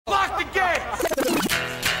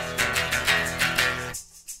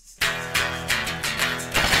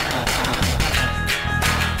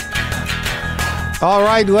All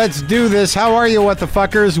right, let's do this. How are you, what the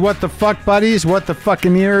fuckers? What the fuck buddies? What the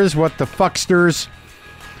fucking ears? What the fucksters?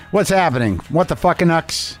 What's happening? What the fucking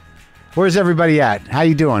ucks? Where's everybody at? How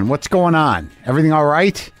you doing? What's going on? Everything all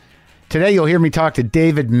right? Today you'll hear me talk to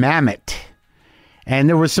David Mamet. And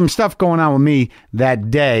there was some stuff going on with me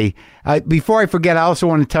that day. Before I forget, I also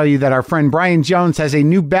want to tell you that our friend Brian Jones has a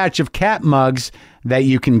new batch of cat mugs that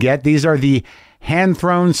you can get. These are the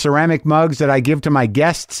hand-thrown ceramic mugs that I give to my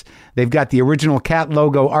guests. They've got the original cat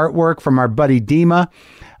logo artwork from our buddy Dima.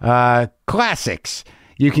 Classics.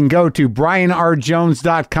 You can go to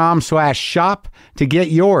brianrjones.com/shop to get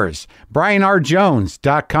yours.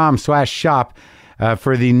 brianrjones.com/shop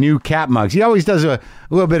for the new cat mugs. He always does a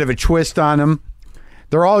little bit of a twist on them.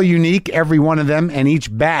 They're all unique, every one of them, and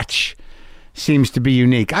each batch seems to be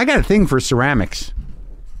unique. I got a thing for ceramics.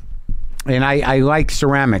 And I like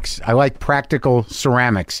ceramics. I like practical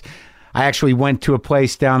ceramics. I actually went to a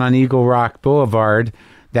place down on Eagle Rock Boulevard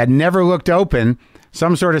that never looked open,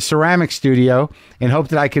 some sort of ceramic studio, and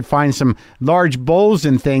hoped that I could find some large bowls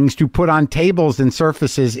and things to put on tables and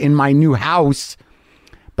surfaces in my new house,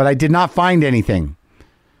 but I did not find anything.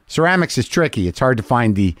 Ceramics is tricky. It's hard to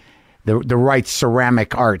find the right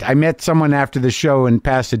ceramic art. I met someone after the show in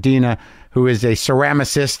Pasadena who is a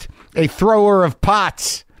ceramicist, a thrower of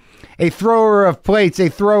pots, a thrower of plates, a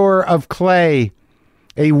thrower of clay,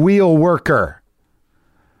 a wheel worker.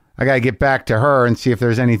 I got to get back to her and see if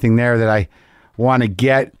there's anything there that I want to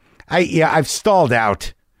get. I've stalled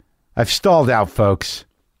out. I've stalled out, folks.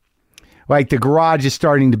 Like the garage is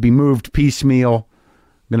starting to be moved piecemeal.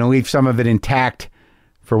 I'm going to leave some of it intact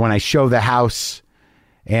for when I show the house.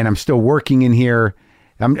 And I'm still working in here.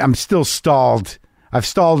 I'm still stalled. I've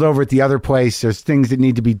stalled over at the other place. There's things that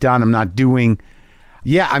need to be done I'm not doing.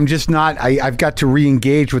 Yeah, I'm just not. I've got to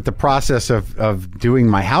re-engage with the process of doing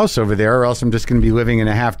my house over there, or else I'm just going to be living in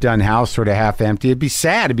a half-done house, sort of half-empty. It'd be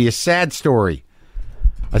sad. It'd be a sad story.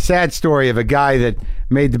 A sad story of a guy that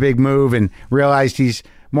made the big move and realized he's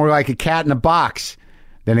more like a cat in a box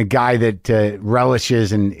than a guy that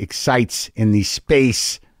relishes and excites in the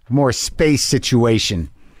more space situation.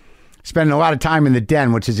 Spending a lot of time in the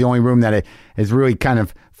den, which is the only room that is really kind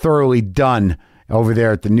of thoroughly done over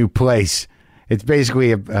there at the new place. It's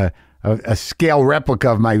basically a scale replica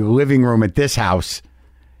of my living room at this house.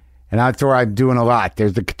 And that's where I'm doing a lot.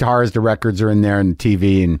 There's the guitars, the records are in there, and the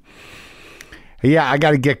TV. And yeah, I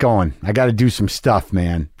got to get going. I got to do some stuff,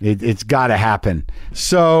 man. It's got to happen.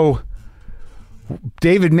 So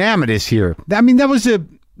David Mamet is here. I mean, that was a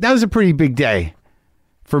pretty big day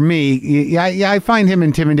for me. Yeah, I find him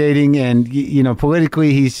intimidating, and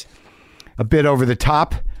politically he's a bit over the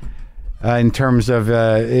top. In terms of,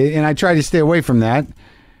 and I try to stay away from that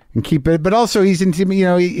and keep it, but also his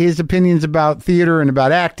opinions about theater and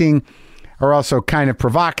about acting are also kind of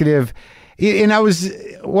provocative. And I was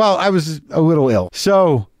a little ill.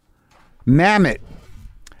 So Mamet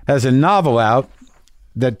has a novel out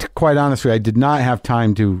that, quite honestly, I did not have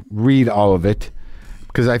time to read all of it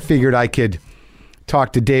because I figured I could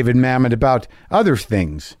talk to David Mamet about other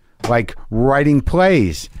things like writing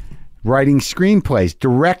plays, writing screenplays,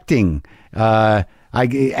 directing,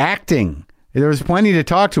 acting. There was plenty to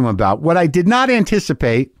talk to him about. What I did not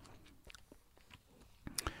anticipate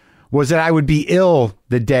was that I would be ill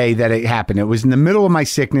the day that it happened. It was in the middle of my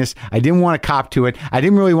sickness. I didn't want to cop to it. I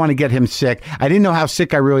didn't really want to get him sick. I didn't know how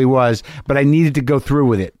sick I really was, but I needed to go through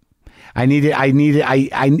with it.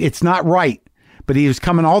 It's not right. But he was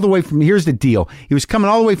coming all the way from, here's the deal. He was coming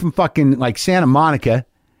all the way from fucking like Santa Monica,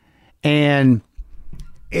 and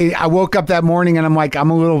I woke up that morning and I'm like, I'm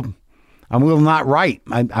a little not right.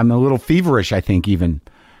 I'm a little feverish, I think, even.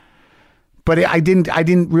 But I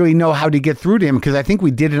didn't really know how to get through to him because I think we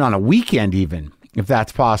did it on a weekend, even, if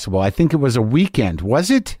that's possible. I think it was a weekend. Was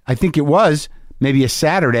it? I think it was maybe a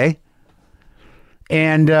Saturday.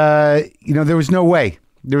 And, there was no way.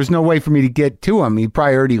 There was no way for me to get to him. He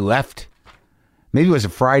probably already left. Maybe it was a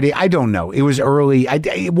Friday. I don't know. It was early.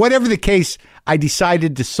 Whatever the case, I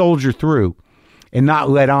decided to soldier through and not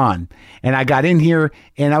let on. And I got in here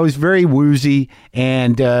and I was very woozy.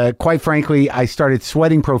 And quite frankly, I started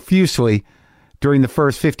sweating profusely during the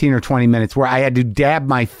first 15 or 20 minutes where I had to dab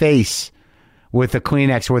my face with a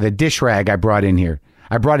Kleenex or with a dish rag I brought in here.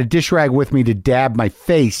 I brought a dish rag with me to dab my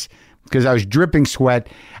face because I was dripping sweat.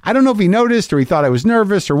 I don't know if he noticed or he thought I was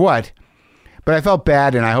nervous or what, but I felt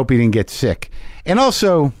bad and I hope he didn't get sick. And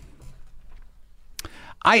also,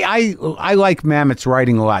 I like Mamet's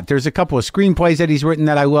writing a lot. There's a couple of screenplays that he's written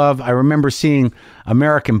that I love. I remember seeing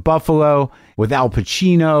American Buffalo with Al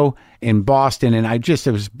Pacino in Boston, and I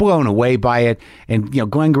was blown away by it. And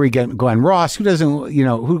Glenn Ross, who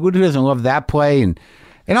doesn't love that play? And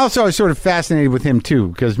And also I was sort of fascinated with him too,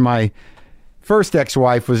 because my first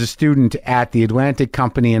ex-wife was a student at the Atlantic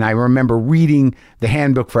Company, and I remember reading the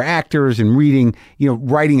handbook for actors and reading,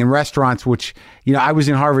 writing in restaurants, which, I was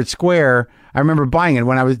in Harvard Square. I remember buying it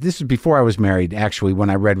this was before I was married, actually, when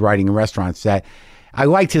I read Writing in Restaurants, that I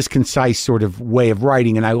liked his concise sort of way of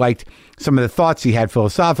writing, and I liked some of the thoughts he had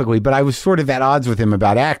philosophically, but I was sort of at odds with him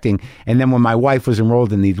about acting. And then when my wife was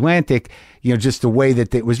enrolled in the Atlantic, just the way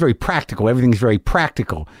that it was very practical, everything's very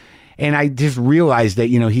practical. And I just realized that,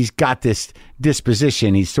 he's got this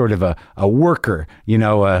disposition. He's sort of a worker,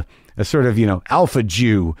 a sort of, alpha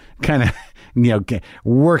Jew kind of,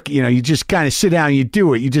 work, you just kind of sit down, you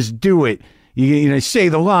do it, you just do it. You say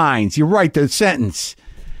the lines, you write the sentence.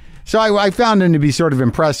 So I found him to be sort of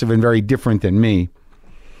impressive and very different than me.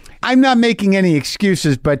 I'm not making any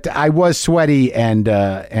excuses, but I was sweaty and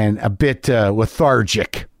a bit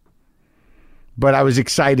lethargic. But I was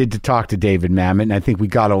excited to talk to David Mamet, and I think we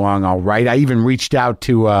got along all right. I even reached out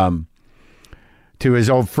to his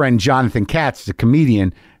old friend Jonathan Katz, the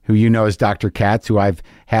comedian, who is Dr. Katz, who I've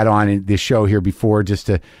had on in this show here before, just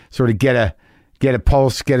to sort of get a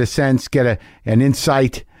pulse, get a sense, get an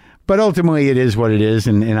insight. But ultimately, it is what it is,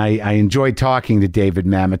 and I enjoyed talking to David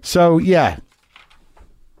Mamet. So, yeah.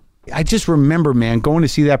 I just remember, man, going to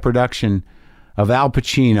see that production of Al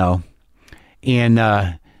Pacino in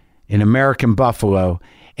American Buffalo.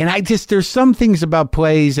 And there's some things about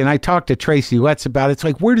plays, and I talked to Tracy Letts about it. It's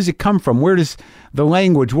like, where does it come from? Where does the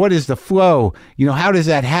language, what is the flow? How does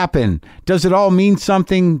that happen? Does it all mean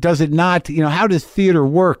something? Does it not? How does theater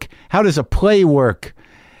work? How does a play work?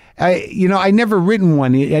 I never written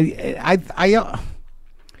one. I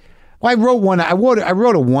wrote one. I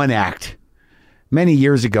wrote a one act many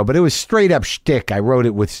years ago, but it was straight up shtick. I wrote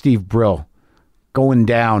it with Steve Brill. Going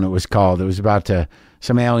Down, it was called. It was about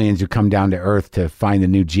some aliens who come down to Earth to find the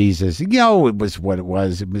new Jesus. it was what it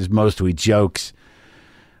was. It was mostly jokes.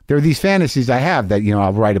 There are these fantasies I have that,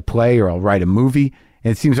 I'll write a play or I'll write a movie.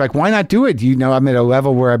 And it seems like, why not do it? I'm at a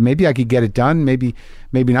level where maybe I could get it done. Maybe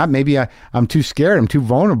not. Maybe I'm too scared. I'm too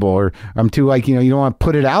vulnerable, or I'm too you don't want to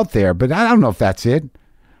put it out there. But I don't know if that's it.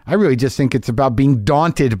 I really just think it's about being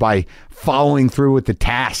daunted by following through with the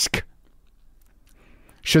task.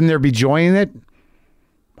 Shouldn't there be joy in it?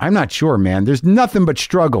 I'm not sure, man. There's nothing but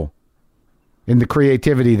struggle in the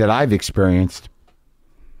creativity that I've experienced.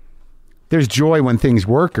 There's joy when things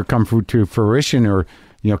work or come to fruition, or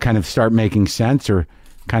kind of start making sense, or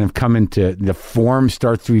kind of come into the form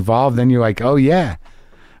starts to evolve. Then you're like, oh yeah,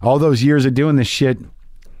 all those years of doing this shit,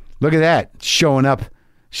 look at that, showing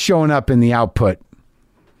up in the output.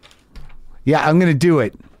 Yeah, I'm going to do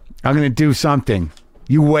it. I'm going to do something.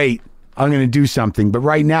 You wait. I'm going to do something. But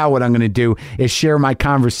right now, what I'm going to do is share my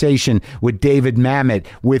conversation with David Mamet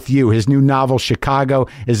with you. His new novel, Chicago,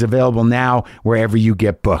 is available now wherever you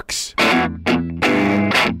get books.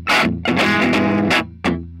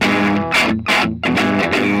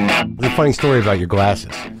 A funny story about your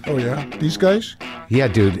glasses. Oh yeah, these guys? Yeah,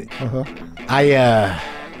 dude. Uh-huh.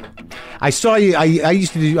 I saw you.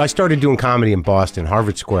 I started doing comedy in Boston,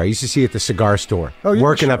 Harvard Square. I used to see you at the cigar store,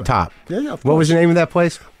 working up top. Yeah. What was the name of that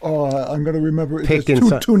place? I'm going to remember.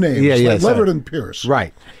 Pickens. Two names. Yeah. Leverett and Pierce.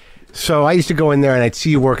 Right. So I used to go in there and I'd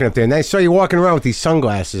see you working up there, and I saw you walking around with these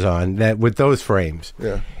sunglasses on with those frames.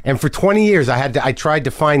 Yeah. And for 20 years, I tried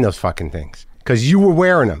to find those fucking things because you were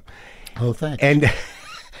wearing them. Oh, thanks.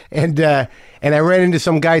 And I ran into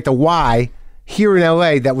some guy at the Y here in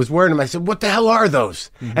LA that was wearing them. I said, what the hell are those?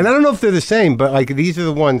 Mm-hmm. And I don't know if they're the same, but these are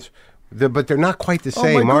the ones, but they're not quite the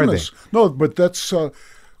same, my are goodness. they? No, but that's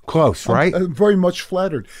close, right? I'm very much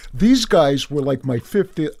flattered. These guys were like my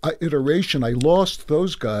fifth iteration. I lost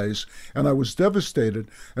those guys, and I was devastated.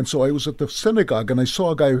 And so I was at the synagogue, and I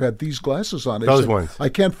saw a guy who had these glasses on. Those ones. I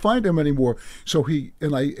can't find him anymore. So he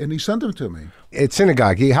sent them to me. At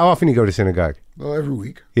synagogue. How often do you go to synagogue? Well, every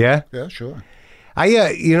week. Yeah? Yeah, sure.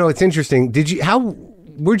 It's interesting.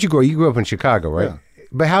 Where'd you grow? You grew up in Chicago, right? Yeah.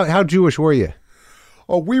 But how Jewish were you?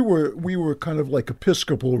 Oh, we were kind of like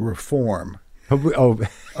Episcopal Reform. Oh.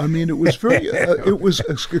 I mean, it was very it was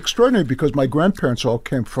extraordinary because my grandparents all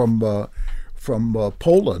came from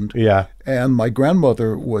Poland. Yeah. And my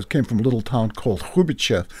grandmother came from a little town called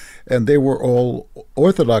Hrubichev, and they were all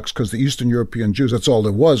Orthodox because the Eastern European Jews, that's all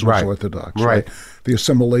there was right. Orthodox. Right. The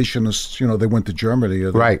assimilationists, they went to Germany.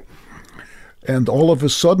 Right. And all of a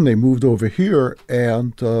sudden they moved over here,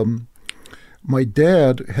 and my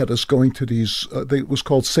dad had us going to these, it was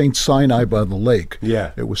called St. Sinai by the Lake.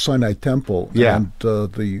 Yeah. It was Sinai Temple. Yeah. And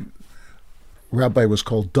the rabbi was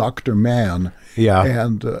called Dr. Mann. Yeah.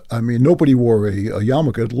 And, nobody wore a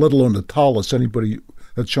yarmulke, let alone a tallis. Anybody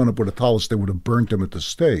had shown up with a tallis, they would have burnt him at the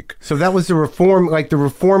stake. So that was the reform. Like the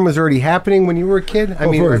reform was already happening when you were a kid. I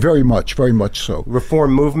mean, very much so.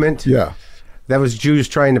 Reform movement. Yeah, that was Jews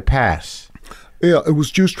trying to pass. Yeah, it was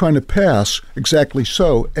Jews trying to pass, exactly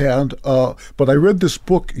so. And but I read this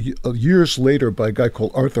book years later by a guy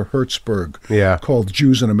called Arthur Hertzberg, called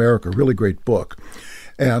Jews in America, really great book.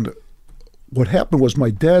 And what happened was my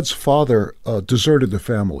dad's father deserted the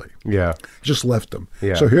family. Yeah. Just left them.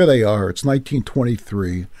 Yeah. So here they are. It's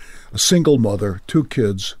 1923. A single mother, 2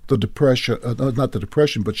 kids, the Depression, not the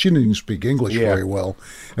Depression, but she didn't even speak English very well.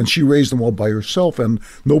 And she raised them all by herself, and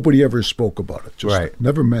nobody ever spoke about it. Just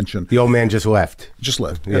never mentioned. The old man just left. Just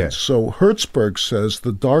left. Yeah. And so Hertzberg says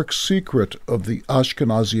the dark secret of the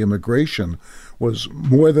Ashkenazi immigration was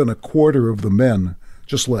more than a quarter of the men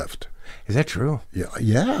just left. Is that true?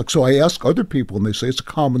 Yeah. So I ask other people, and they say it's a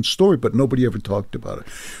common story, but nobody ever talked about it.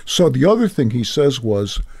 So the other thing he says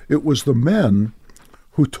was it was the men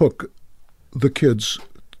who took the kids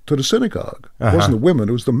to the synagogue. It wasn't the women,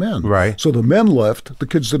 it was the men. Right. So the men left, the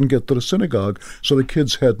kids didn't get to the synagogue, so the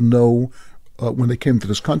kids had no, when they came to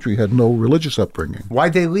this country, had no religious upbringing.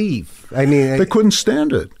 Why'd they leave? I mean... They couldn't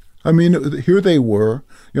stand it. I mean, here they were,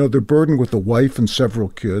 they're burdened with a wife and several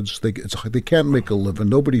kids. They can't make a living.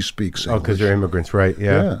 Nobody speaks English. Oh, because they're immigrants, right?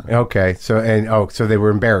 Yeah. Okay. So they were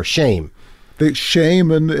embarrassed. Shame.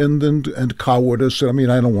 Shame and cowardice. I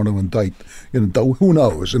mean, I don't want to indict. Who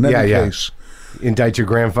knows? In any case, indict your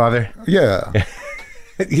grandfather. Yeah.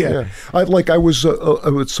 Yeah. I was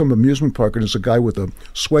at some amusement park, and there's a guy with a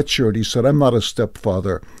sweatshirt. He said, "I'm not a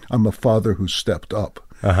stepfather. I'm a father who stepped up."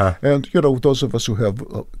 And those of us who have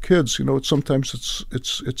kids, sometimes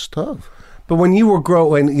it's tough. But when you were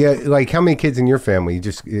growing, like how many kids in your family?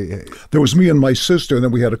 There was me and my sister, and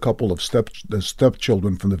then we had a couple of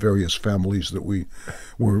stepchildren from the various families that we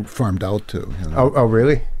were farmed out to. Oh,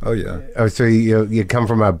 really? Oh, yeah. Oh, so you come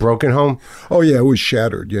from a broken home? Oh, yeah, it was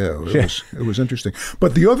shattered. Yeah, it was interesting.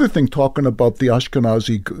 But the other thing, talking about the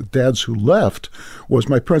Ashkenazi dads who left, was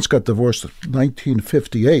my parents got divorced in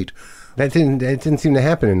 1958. That didn't seem to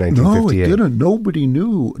happen in 1958. No, it didn't. Nobody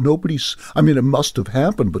knew. It must have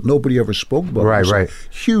happened, but nobody ever spoke about it. Right.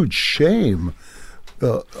 Huge shame.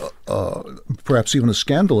 Perhaps even a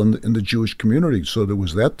scandal in the Jewish community. So there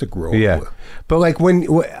was that to grow up with. But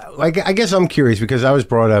I guess I'm curious because I was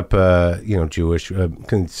brought up, Jewish,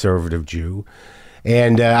 conservative Jew,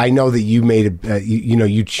 and I know that you made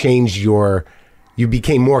you changed you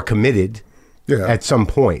became more committed at some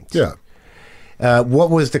point. Yeah. What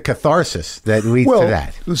was the catharsis that leads to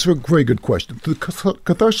that? This is a very good question. The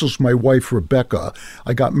catharsis, my wife, Rebecca,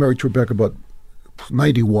 I got married to Rebecca about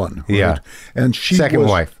 91. Right? Yeah. And she Second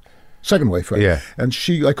wife, right? Yeah. And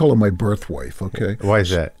I call her my birth wife, okay? Why is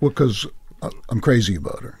that? Well, because I'm crazy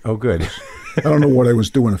about her. Oh, good. I don't know what I was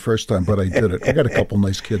doing the first time, but I did it. I got a couple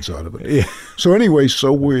nice kids out of it. Yeah. So anyway,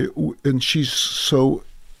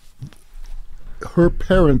 her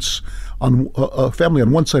parents, a family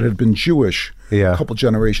on one side had been Jewish a couple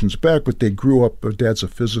generations back, but they grew up, her dad's a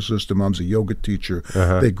physicist, her mom's a yoga teacher.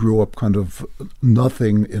 They grew up kind of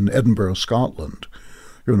nothing in Edinburgh, Scotland.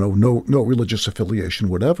 No religious affiliation,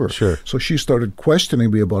 whatever. Sure. So she started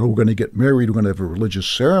questioning me about, we're going to get married, we're going to have a religious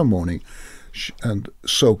ceremony. And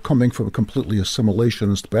so coming from a completely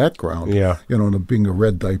assimilationist background, and being a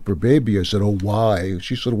red diaper baby, I said, oh, why?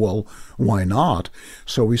 She said, well, why not?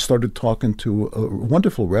 So we started talking to a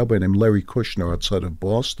wonderful rabbi named Larry Kushner outside of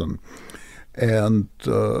Boston. And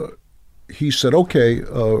he said, okay,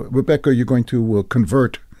 Rebecca, you're going to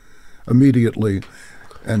convert immediately.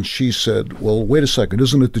 And she said, well, wait a second,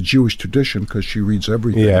 isn't it the Jewish tradition, because she reads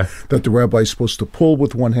everything, that the rabbi's supposed to pull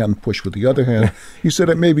with one hand and push with the other hand? He said,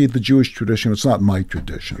 it may be the Jewish tradition, it's not my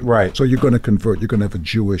tradition. Right. So you're going to convert, you're going to have a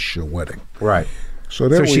Jewish wedding. Right.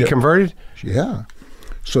 So she converted? Yeah.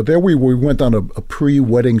 So there we went on a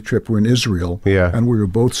pre-wedding trip. We're in Israel. Yeah. And we were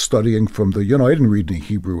both studying from I didn't read any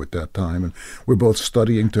Hebrew at that time. And we're both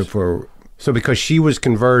studying for... So because she was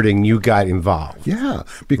converting, you got involved. Yeah,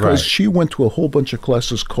 because she went to a whole bunch of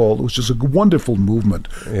classes which is a wonderful movement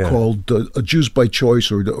called Jews by Choice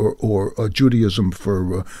or Judaism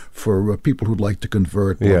for people who'd like to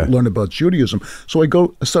convert or learn about Judaism. So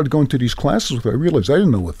I started going to these classes with her. I realized I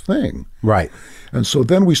didn't know a thing. Right. And so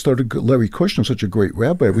then we started, Larry Kushner, such a great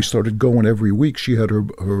rabbi, we started going every week. She had her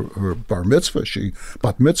bar mitzvah,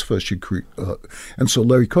 bat mitzvah, and so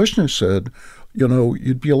Larry Kushner said,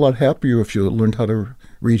 you'd be a lot happier if you learned how to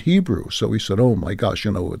read Hebrew. So we said, oh my gosh,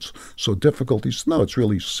 it's so difficult. He said, no, it's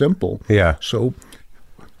really simple. Yeah. So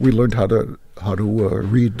we learned how to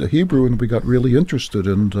read the Hebrew, and we got really interested.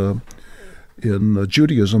 And in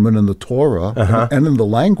Judaism and in the Torah and in the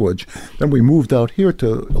language. Then we moved out here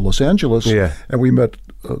to Los Angeles, and we met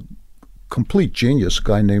a complete genius, a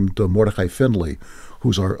guy named Mordecai Finley,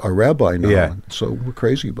 who's our rabbi now. Yeah. So we're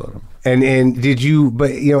crazy about him. And did you,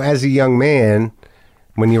 but as a young man,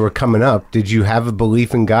 when you were coming up, did you have a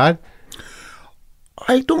belief in God?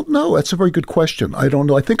 I don't know. That's a very good question. I don't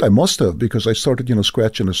know. I think I must have, because I started,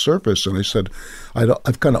 scratching the surface, and I said,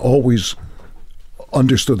 I've kind of always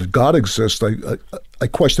understood that God exists. I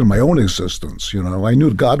questioned my own existence. I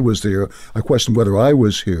knew God was there. I questioned whether I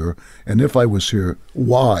was here, and if I was here,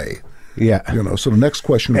 why? Yeah. So the next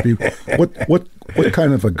question would be, what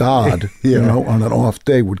kind of a God, on an off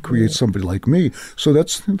day would create somebody like me? So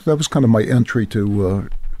that was kind of my entry to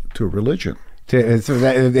religion. So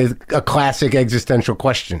that is a classic existential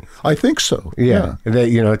question. I think so. Yeah.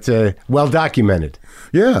 It's well documented.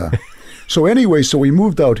 Yeah. So anyway, we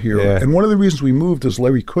moved out here, and one of the reasons we moved is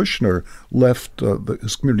Larry Kushner left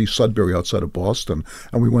his community Sudbury outside of Boston,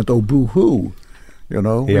 and we went, oh, boo-hoo.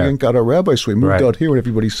 We ain't got a rabbi, so we moved out here, and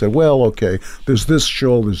everybody said, well, okay, there's this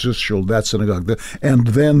shul, that synagogue, and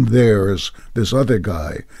then there's this other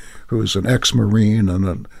guy who's an ex-Marine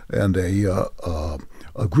and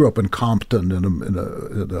grew up in Compton in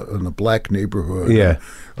a black neighborhood. Yeah.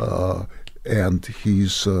 And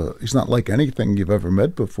he's not like anything you've ever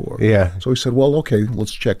met before. Yeah. So he said, well, okay,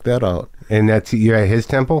 let's check that out. And you're at his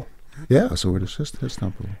temple? Yeah, so it is his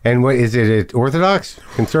temple. And what is it? Orthodox,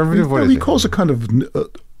 conservative? What is he it? calls it kind of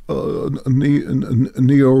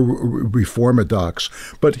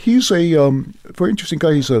neo-reformadox, but he's a very interesting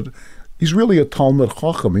guy. He's really a Talmud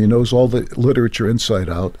Chacham. He knows all the literature inside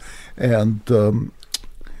out, and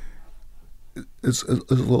it's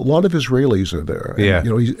a lot of Israelis are there. Yeah.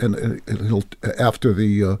 And he'll after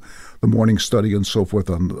the morning study and so forth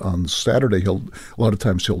on Saturday, a lot of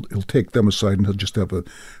times he'll take them aside and he'll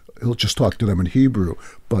just talk to them in Hebrew.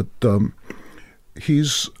 But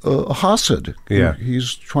he's a Hasid. Yeah.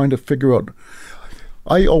 He's trying to figure out.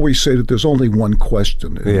 I always say that there's only one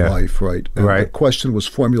question in life, right? And the question was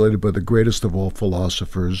formulated by the greatest of all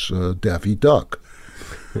philosophers, Daffy Duck.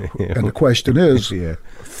 And the question is,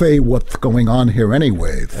 Faye, what's going on here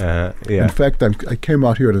anyway? In fact, I came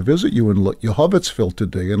out here to visit you in Yehovitsville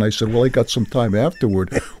today, and I said, well, I got some time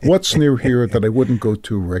afterward. What's near here that I wouldn't go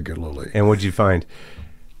to regularly? And what'd you find?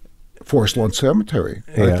 Forest Lawn Cemetery.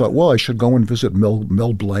 I thought, well, I should go and visit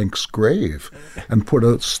Mel Blanc's grave and put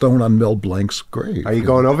a stone on Mel Blanc's grave. Are you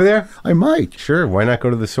going over there? I might. Sure. Why not go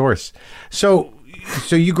to the source? So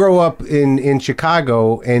you grow up in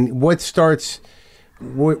Chicago, and what starts...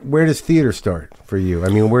 Where does theater start for you? I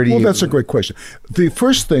mean, where do you... Well, that's a great question. The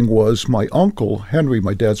first thing was my uncle, Henry,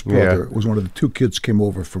 my dad's brother, was one of the two kids came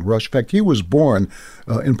over from Russia. In fact, he was born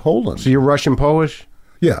in Poland. So you're Russian-Polish?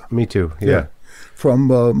 Yeah. Me too, yeah. From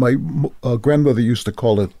my grandmother used to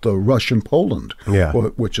call it Russian Poland,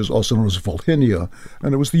 which is also known as Volhynia,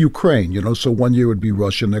 and it was the Ukraine, so one year would be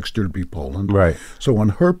Russia, next year would be Poland. Right. So on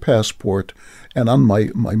her passport, and on my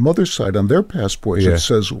mother's side, on their passports, it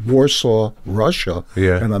says Warsaw, Russia,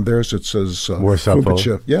 and on theirs it says Warsaw,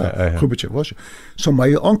 Hrubichev, Hrubichev, Russia. So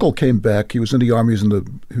my uncle came back. He was in the army.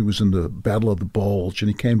 He was in the Battle of the Bulge, and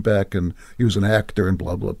he came back, and he was an actor and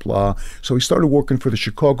blah, blah, blah. So he started working for the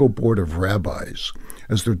Chicago Board of Rabbis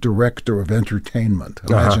as their director of entertainment.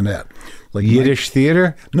 Imagine that. Like Yiddish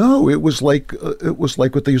theater? No, it was like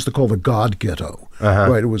what they used to call the God Ghetto.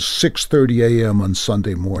 Right, it was 6:30 a.m. on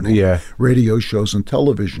Sunday morning. Yeah, radio shows and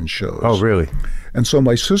television shows. Oh, really? And so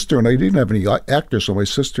my sister and I didn't have any actors, so my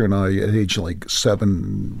sister and I, at age like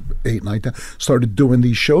 7, 8, 9, 10, started doing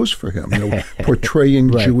these shows for him,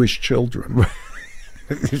 portraying Jewish children.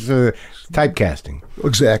 So typecasting.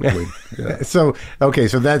 Exactly. Yeah. So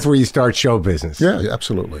that's where you start show business. Yeah,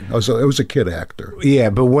 absolutely. I was a kid actor. Yeah,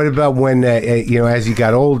 but what about when as you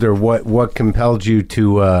got older? What compelled you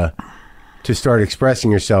to start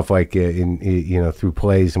expressing yourself, like in through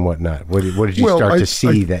plays and whatnot? What did you start to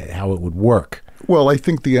see how it would work? Well, I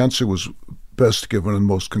think the answer was best given and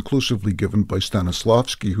most conclusively given by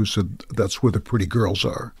Stanislavski, who said that's where the pretty girls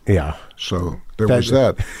are. Yeah. So there was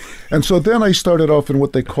that. And so then I started off in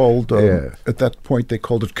what they called, at that point, they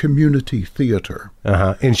called it community theater.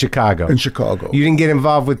 In Chicago. In Chicago. You didn't get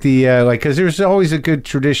involved with the, because there's always a good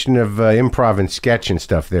tradition of improv and sketch and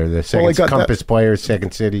stuff there. The Compass Players,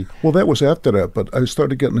 Second City. Well, that was after that, but I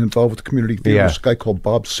started getting involved with community theater. There's a guy called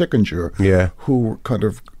Bob Sickinger, who kind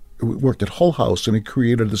of worked at Hull House, and he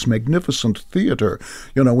created this magnificent theater.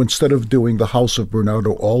 Instead of doing the House of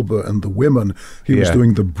Bernardo Alba and the Women, he was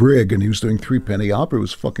doing the Brig, and he was doing Threepenny Opera. It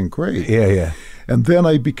was fucking great. Yeah. And then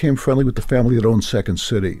I became friendly with the family that owned Second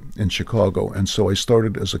City in Chicago, and so I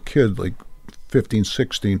started as a kid, like 15,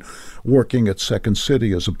 16, working at Second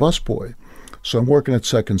City as a busboy. So I'm working at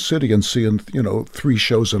Second City and seeing, 3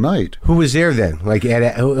 shows a night. Who was there then?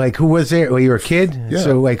 Who was there? Well, you were a kid? Yeah.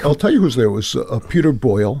 So, I'll tell you who's there. It was Peter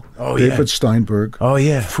Boyle, David Steinberg,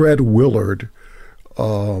 Fred Willard,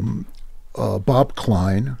 Bob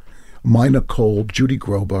Klein, Mina Kolb, Judy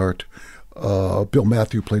Grobart, Bill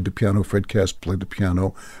Matthew played the piano, Fred Cass played the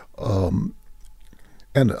piano, and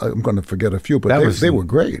I'm going to forget a few, but they were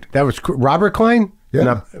great. That was Robert Klein?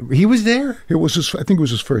 Yeah. He was there? I think it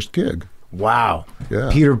was his first gig. Wow. Yeah.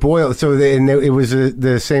 Peter Boyle. So it was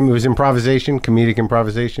the same, it was improvisation, comedic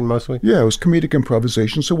improvisation mostly? Yeah, it was comedic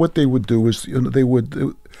improvisation. So what they would do is they would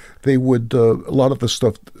a lot of the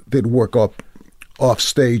stuff they'd work up off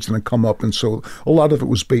stage and then come up, and so a lot of it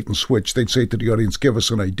was bait and switch. They'd say to the audience, give us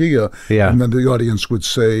an idea, and then the audience would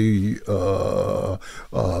say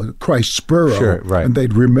Christ's Burrow, sure, right. And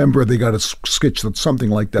they'd remember they got a sketch that's something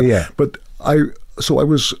like that. Yeah. But I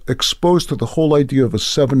was exposed to the whole idea of a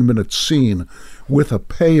 7-minute scene with a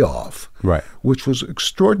payoff, right, which was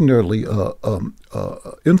extraordinarily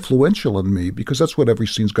influential in me, because that's what every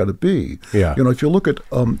scene's got to be. Yeah. If you look at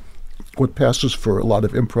what passes for a lot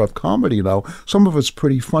of improv comedy now, some of it's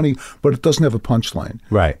pretty funny, but it doesn't have a punchline.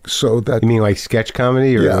 Right. So that, you mean like sketch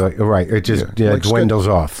comedy, or right? It just like dwindles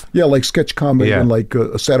off. Yeah, like sketch comedy and like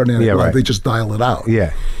a Saturday Night Live, right. They just dial it out.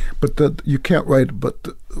 Yeah. But you can't write. But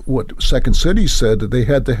what Second City said, they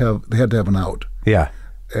had to have an out. Yeah.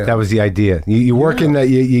 That was the idea. You work in that.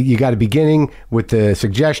 You got a beginning with the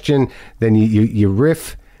suggestion, then you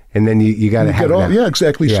riff. And then you got to have get off. Yeah,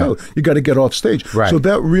 exactly. Yeah. So you got to get off stage. Right. So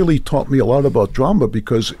that really taught me a lot about drama,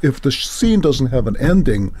 because if the scene doesn't have an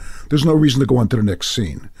ending, there's no reason to go on to the next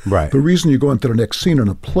scene. Right. The reason you go on to the next scene in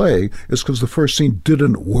a play is because the first scene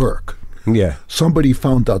didn't work. Yeah. Somebody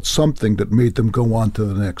found out something that made them go on to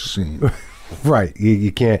the next scene. Right.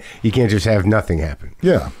 You can't just have nothing happen.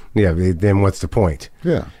 Yeah. Yeah. Then what's the point?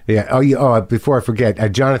 Yeah. Yeah. Oh, before I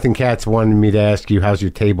forget, Jonathan Katz wanted me to ask you, how's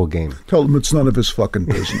your table game? Tell him it's none of his fucking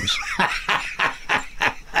business.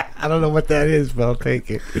 I don't know what that is, but I'll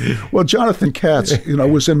take it. Well, Jonathan Katz,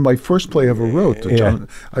 was in my first play I ever wrote.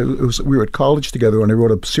 We were at college together, and I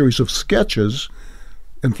wrote a series of sketches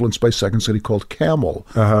influenced by Second City called Camel,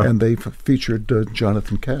 and they featured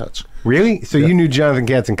Jonathan Katz. Really? So you knew Jonathan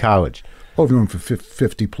Katz in college? Oh, I've known him for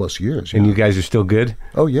 50 plus years. And you guys are still good?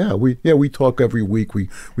 Oh yeah, we talk every week. We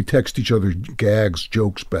text each other gags,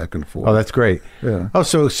 jokes back and forth. Oh, that's great. Yeah. Oh,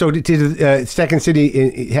 so did Second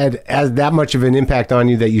City had that much of an impact on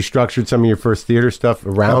you that you structured some of your first theater stuff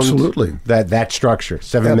around? Absolutely. That structure,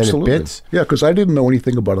 7-minute bits. Yeah, because I didn't know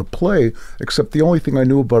anything about a play, except the only thing I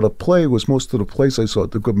knew about a play was most of the plays I saw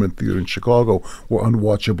at the Goodman Theater in Chicago were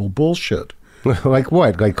unwatchable bullshit. Like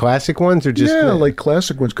what? Like classic ones, or just like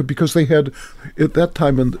classic ones? Because they had at that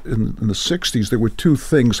time in the 60s, there were three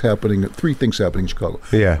things happening in Chicago.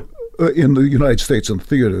 Yeah. In the United States in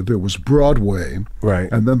theater, there was Broadway,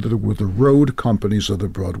 right, and then there were the road companies of the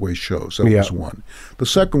Broadway shows. That was one. The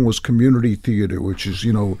second was community theater, which is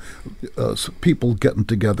people getting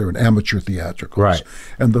together in amateur theatricals. Right.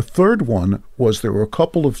 And the third one was there were a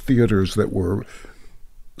couple of theaters that were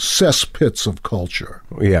cesspits of culture.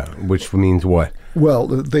 Yeah, which means what? Well,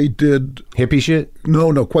 they did hippie shit.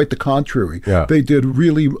 No, quite the contrary. Yeah. They did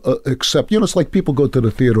really accept. It's like people go to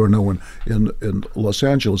the theater now in Los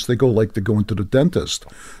Angeles. They go like they're going to the dentist.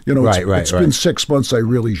 It's been 6 months. I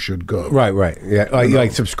really should go. Right. Yeah,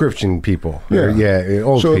 like subscription people. Yeah,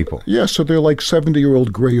 old people. Yeah, so they're like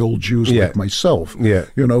 70-year-old gray old Jews like myself. Yeah,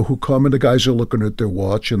 who come and the guys are looking at their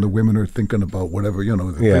watch and the women are thinking about whatever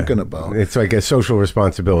they're thinking about. It's like a social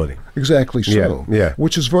responsibility. Exactly so. Yeah.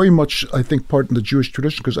 Which is very much, I think, part in the Jewish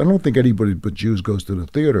tradition, because I don't think anybody but Jews goes to the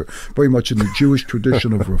theater. Very much in the Jewish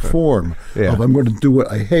tradition of reform. Of I'm going to do it.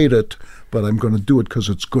 I hate it, but I'm going to do it because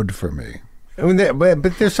it's good for me. I mean,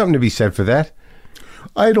 but there's something to be said for that.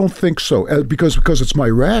 I don't think so, because it's my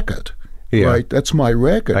racket. Yeah. Right, that's my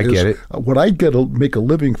racket. I get it. What I make a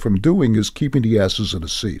living from doing is keeping the asses in the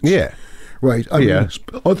seats. Yeah. Right. I mean,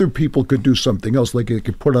 other people could do something else, like they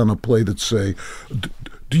could put on a play that say,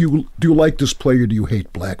 do you like this play, or do you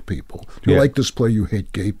hate black people? Do you like this play, you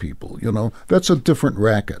hate gay people? That's a different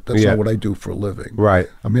racket. That's not what I do for a living. Right.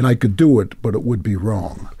 I mean, I could do it, but it would be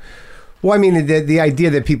wrong. Well, I mean, the idea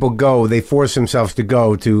that people they force themselves to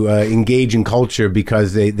go to engage in culture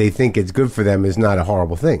because they think it's good for them is not a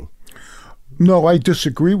horrible thing. No, I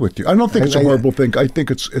disagree with you. I don't think it's a horrible thing. I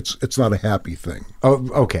think it's not a happy thing. Oh,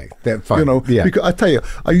 okay. That's fine. Because I tell you,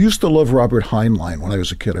 I used to love Robert Heinlein when I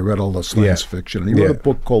was a kid. I read all the science fiction, and he wrote a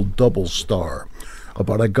book called Double Star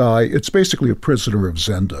about a guy. It's basically a prisoner of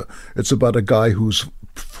Zenda. It's about a guy who's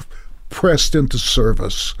pressed into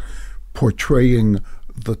service, portraying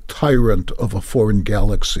the tyrant of a foreign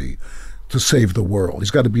galaxy to save the world.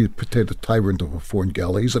 He's got to be the tyrant of a foreign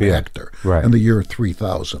galaxy. He's an actor in the year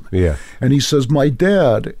 3000. Yeah. And he says, my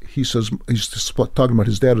dad, he's just talking about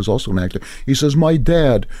his dad who's also an actor. He says, my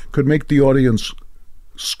dad could make the audience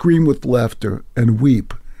scream with laughter and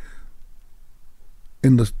weep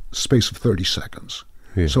in the space of 30 seconds.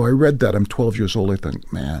 Yeah. So I read that. I'm 12 years old. I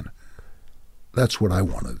think, man, that's what I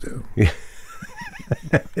want to do. Yeah.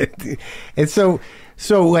 And so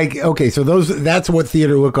like, okay, so that's what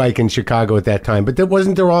theater looked like in Chicago at that time. But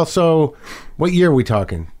wasn't there also, what year are we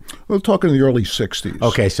talking? We're talking the early 60s.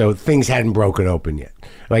 Okay, so things hadn't broken open yet.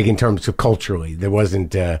 Like in terms of culturally, there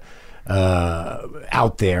wasn't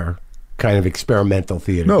out there kind of experimental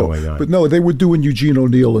theater going on. But no, they were doing Eugene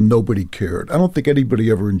O'Neill and nobody cared. I don't think anybody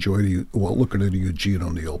ever enjoyed looking at a Eugene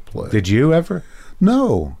O'Neill play. Did you ever?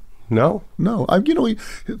 No. No? No.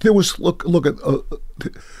 There was, look at,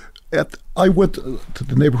 I went to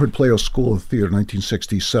the Neighborhood Playhouse School of Theater in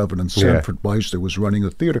 1967, and Sanford Beister was running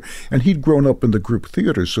the theater, and he'd grown up in the group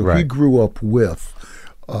theater, so he grew up with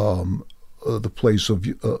the plays of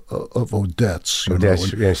Odette's.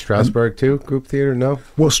 And Strasbourg too, group theater, no?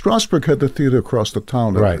 Well, Strasbourg had the theater across the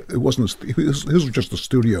town. Right. It wasn't, his was just a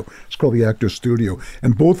studio. It's called the Actors Studio,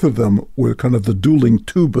 and both of them were kind of the dueling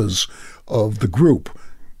tubas of the group.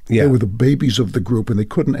 Yeah. They were the babies of the group, and they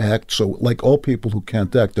couldn't act. So, like all people who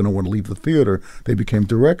can't act, they don't want to leave the theater. They became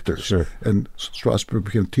directors. Sure. And Strasbourg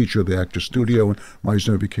became teacher of the Actors Studio, and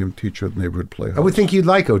Meisner became teacher of the Neighborhood Playhouse. I would think you'd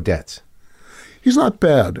like Odette's. He's not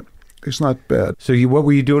bad. It's not bad. So what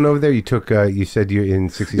were you doing over there? You took, you said you're in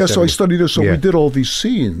 67. Yeah, so I studied there. So we did all these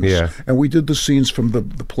scenes. Yeah. And we did the scenes from the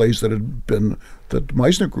plays that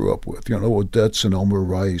Meisner grew up with. Odette's and Elmer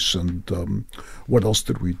Rice. And what else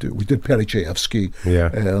did we do? We did Paddy Chayefsky. Yeah.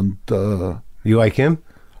 And you like him?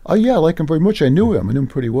 Yeah, I like him very much. I knew him. I knew him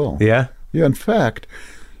pretty well. Yeah? Yeah, in fact,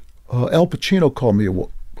 Al Pacino called me a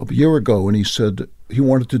year ago, and he said he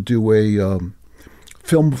wanted to do a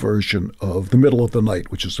film version of The Middle of the Night,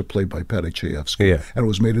 which is a play by Paddy Chayefsky. Yeah. And it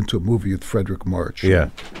was made into a movie with Frederick March. Yeah.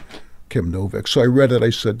 Kim Novak. So I read it. I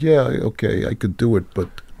said, yeah, okay, I could do it, but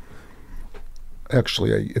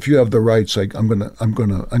actually, if you have the rights, I'm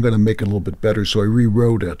gonna make it a little bit better. So I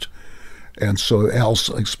rewrote it, and so Al's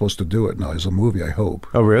supposed to do it now as a movie. I hope.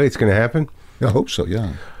 Oh, really? It's going to happen? I hope so.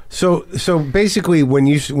 Yeah. So basically, when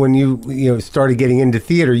you started getting into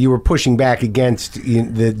theater, you were pushing back against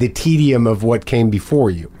the tedium of what came before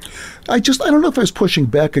you. I don't know if I was pushing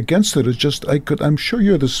back against it. It's just I'm sure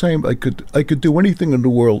you're the same. I could do anything in the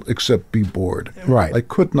world except be bored. Right. I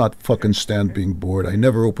could not fucking stand being bored. I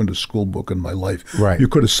never opened a school book in my life. Right. You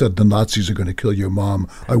could have said the Nazis are going to kill your mom.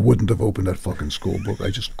 I wouldn't have opened that fucking school book. I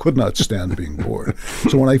just could not stand being bored.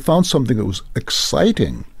 So when I found something that was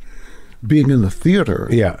exciting, being in the theater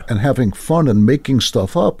and having fun and making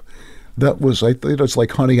stuff up, I think it's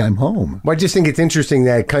like, honey, I'm home. Well, I just think it's interesting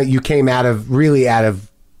that you came out of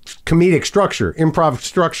comedic structure, improv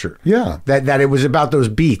structure. Yeah. That it was about those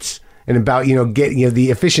beats and about,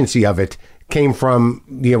 the efficiency of it came from,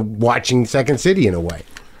 watching Second City in a way.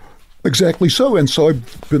 Exactly so. And so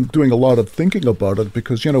I've been doing a lot of thinking about it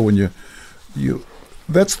because, when you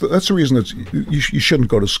that's the reason that you shouldn't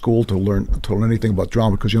go to school to learn anything about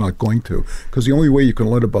drama, because you're not going to. Because the only way you can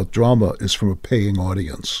learn about drama is from a paying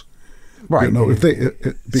audience. Right.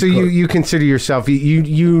 So you consider yourself,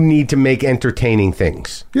 you need to make entertaining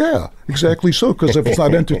things. Yeah, exactly so. Because if it's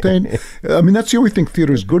not entertaining, that's the only thing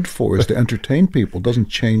theater is good for, is to entertain people. It doesn't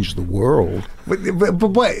change the world.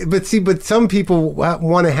 But some people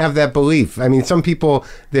want to have that belief. Some people,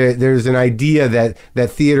 there's an idea that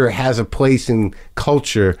theater has a place in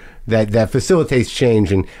culture that facilitates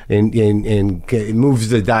change and moves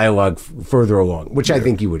the dialogue further along, which I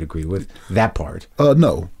think you would agree with that part.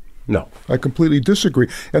 No. I completely disagree.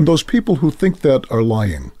 And those people who think that are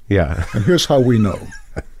lying. Yeah. And here's how we know.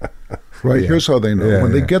 Right? Yeah. Here's how they know. Yeah,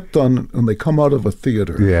 when they get done, when they come out of a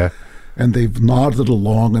theater, and they've nodded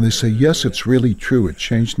along and they say, yes, it's really true. It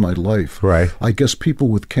changed my life. Right. I guess people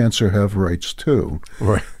with cancer have rights too.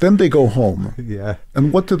 Right. Then they go home. Yeah.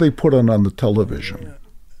 And what do they put on the television?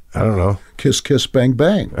 I don't know. Kiss, Kiss, Bang,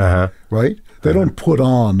 Bang. Uh-huh. Right? They don't put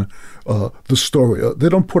on the story. They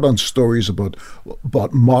don't put on stories about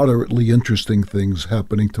moderately interesting things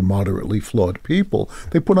happening to moderately flawed people.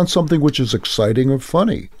 They put on something which is exciting or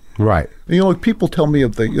funny. Right. People tell me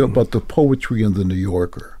about the poetry in the New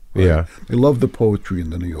Yorker. Right? Yeah. They love the poetry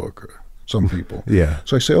in the New Yorker. Some people. Yeah.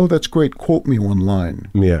 So I say, oh, that's great. Quote me one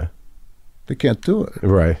line. Yeah. They can't do it.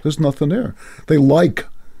 Right. There's nothing there. They like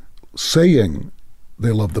saying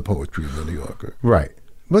they love the poetry in the New Yorker. Right.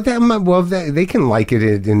 But they can like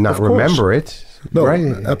it and not remember it. No, right?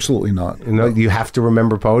 Absolutely not. You have to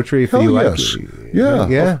remember poetry if you like it.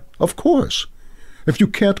 Yeah. Of course. If you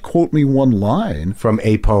can't quote me one line from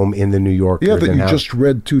a poem in the New Yorker, that you just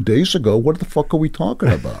read 2 days ago, what the fuck are we talking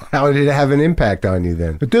about? How did it have an impact on you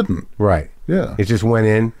then? It didn't. Right. Yeah. It just went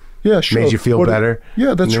in. Yeah, sure. Made you feel better.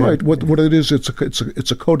 That's right. What it is, it's a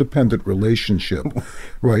codependent relationship,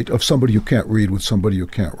 right? Of somebody you can't read with somebody you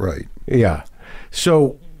can't write. Yeah.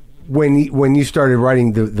 So when you started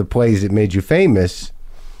writing the plays that made you famous,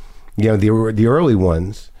 the early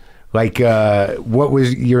ones. Like, what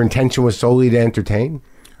was your intention? Was solely to entertain?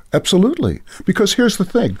 Absolutely. Because here's the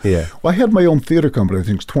thing. Yeah. Well, I had my own theater company. I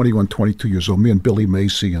think it's 21, 22 years old. Me and Billy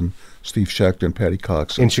Macy and Steve Schachter and Patty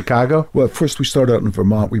Cox. In Chicago? Well, first we started out in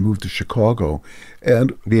Vermont. We moved to Chicago.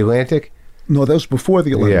 And the Atlantic? No, that was before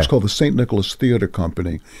the Atlantic. It was called the St. Nicholas Theater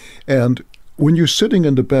Company. And when you're sitting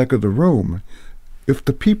in the back of the room, if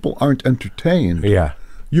the people aren't entertained,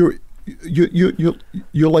 you're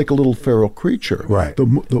like a little feral creature. Right. The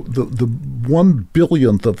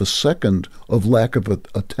 1/1000th of a second of lack of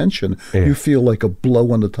attention, you feel like a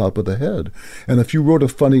blow on the top of the head. And if you wrote a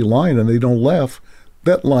funny line and they don't laugh,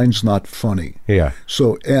 that line's not funny. Yeah.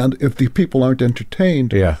 So, and if the people aren't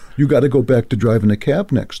entertained, you got to go back to driving a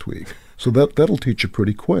cab next week. So that'll teach you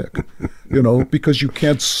pretty quick, because you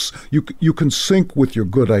can't, you can sync with your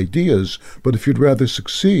good ideas, but if you'd rather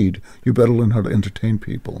succeed, you better learn how to entertain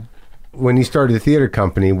people. When you started the theater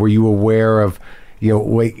company, were you aware of,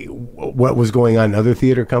 what was going on in other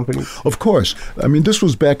theater companies? Of course. I mean, this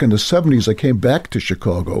was back in the 70s. I came back to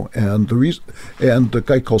Chicago, and the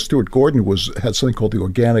guy called Stuart Gordon had something called the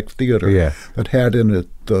Organic Theater that had in it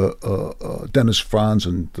Dennis Franz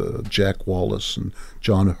and Jack Wallace and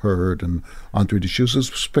John Hurd and Andre Deschutes. It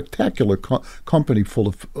was a spectacular company full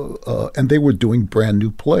of, and they were doing brand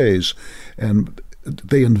new plays, and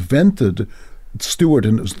they invented. Stewart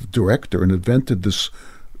was the director and invented this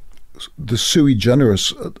sui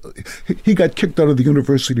generis. He got kicked out of the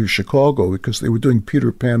University of Chicago because they were doing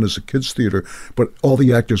Peter Pan as a kids' theater, but all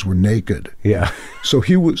the actors were naked. Yeah. So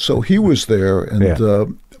he was there, and a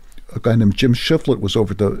guy named Jim Shiflett was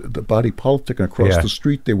over the Body Politic, and across the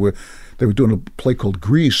street they were doing a play called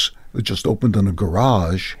Grease that just opened in a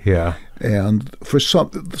garage. Yeah. And for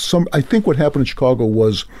some, I think what happened in Chicago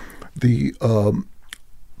was the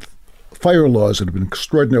fire laws had been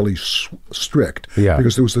extraordinarily strict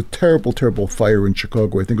because there was a terrible, terrible fire in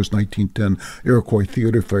Chicago. I think it was 1910, Iroquois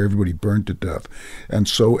Theater fire. Everybody burned to death. And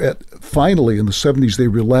so finally in the 70s, they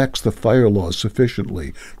relaxed the fire laws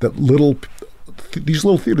sufficiently that these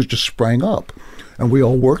little theaters just sprang up. And we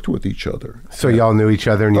all worked with each other. So y'all knew each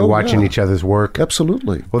other and you're watching each other's work?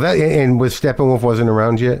 Absolutely. Well, and was Steppenwolf wasn't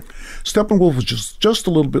around yet? Steppenwolf was just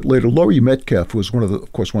a little bit later. Laurie Metcalf, who was one of the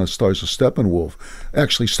stars of Steppenwolf,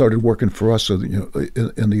 actually started working for us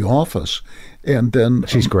in the office. And then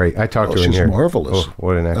she's great. I talked to her in here. She's marvelous. Oh,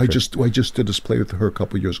 what an actress. I just did this play with her a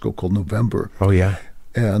couple of years ago called November. Oh, yeah.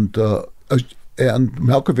 And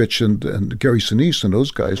Malkovich and Gary Sinise and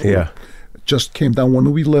those guys just came down.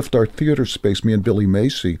 When we left our theater space, me and Billy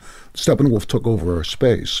Macy, Steppenwolf took over our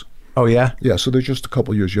space. Oh, yeah? Yeah, so they're just a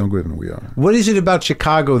couple years younger than we are. What is it about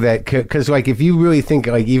Chicago that, because like if you really think,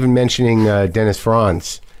 like even mentioning Dennis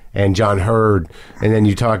Franz and John Hurd, and then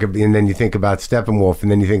you think about Steppenwolf, and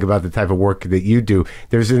then you think about the type of work that you do,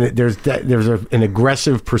 there's an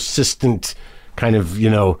aggressive, persistent kind of,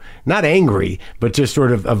 not angry, but just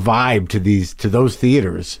sort of a vibe to those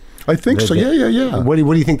theaters. I think so. Yeah. What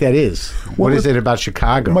do you think that is? What is it about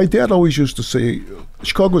Chicago? My dad always used to say,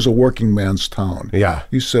 Chicago's a working man's town. Yeah.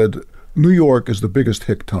 He said, New York is the biggest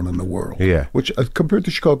hick town in the world. Yeah. Which, compared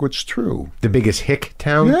to Chicago, it's true. The biggest hick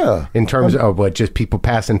town? Yeah. In terms of what, just people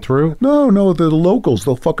passing through? No, the locals,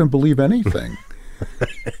 they'll fucking believe anything.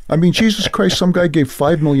 I mean, Jesus Christ, some guy gave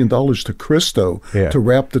 $5 million to Christo to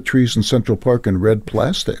wrap the trees in Central Park in red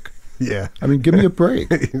plastic. Yeah. I mean, give me a break.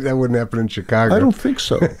 That wouldn't happen in Chicago. I don't think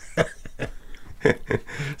so.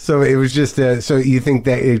 So it was just, so you think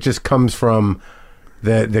that it just comes from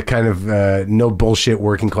the kind of no bullshit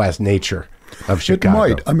working class nature of Chicago? It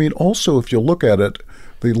might. I mean, also, if you look at it,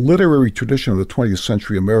 the literary tradition of the 20th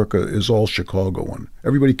century America is all Chicagoan.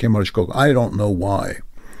 Everybody came out of Chicago. I don't know why.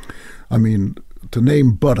 I mean, to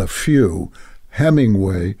name but a few,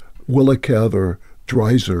 Hemingway, Willa Cather,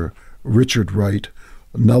 Dreiser, Richard Wright,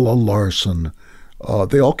 Nella Larson,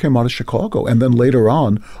 they all came out of Chicago. And then later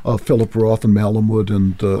on, Philip Roth and Malamud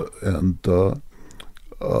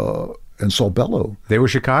and Saul Bellow. They were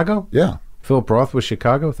Chicago? Yeah. Philip Roth was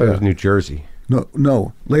Chicago? I thought it was New Jersey.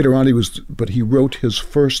 No. Later on, but he wrote his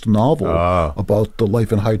first novel about the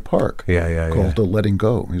life in Hyde Park. Yeah. Called Letting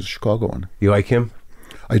Go. He's a Chicagoan. You like him?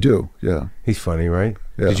 I do, yeah. He's funny, right?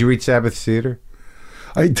 Yeah. Did you read Sabbath Theater?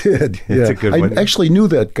 I did. Yeah. It's a good one. I actually knew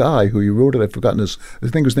that guy who he wrote it. I've forgotten I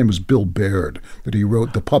think his name was Bill Baird. That he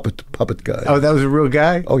wrote the puppet guy. Oh, that was a real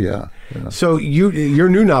guy? Oh yeah. So your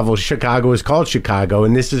new novel, Chicago, is called Chicago,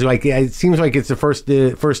 and this is like, it seems like it's the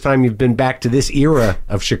first time you've been back to this era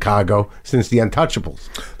of Chicago since the Untouchables.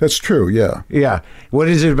 That's true. Yeah. Yeah. What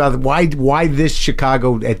is it about? Why this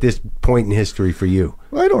Chicago at this point in history for you?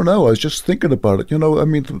 I don't know. I was just thinking about it. You know, I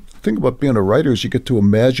mean, the thing about being a writer is you get to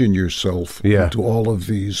imagine yourself into all of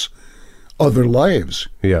these other lives.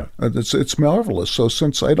 Yeah. And it's marvelous. So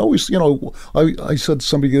since I'd always, you know, I said to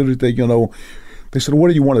somebody the other day, you know, they said, what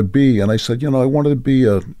do you want to be? And I said, you know, I wanted to be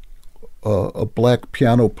a black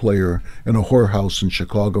piano player in a whorehouse in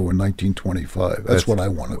Chicago in 1925. That's what I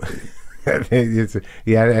want to be. I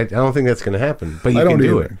don't think that's going to happen, but you can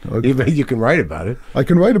do it. Okay. You can write about it. I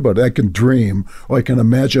can write about it. I can dream, or I can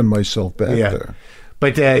imagine myself back there.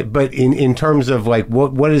 But in terms of like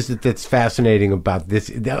what is it that's fascinating about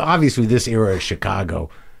this? Obviously, this era of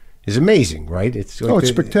Chicago is amazing, right? It's like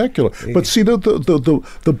it's spectacular. But see,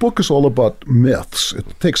 the book is all about myths.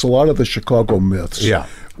 It takes a lot of the Chicago myths,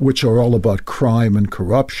 which are all about crime and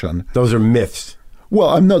corruption. Those are myths.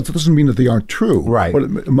 Well, that doesn't mean that they aren't true. Right.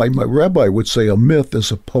 But my rabbi would say a myth is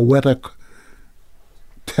a poetic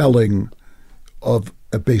telling of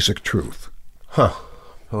a basic truth. Huh.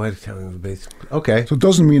 Poetic telling of a basic. Okay. So it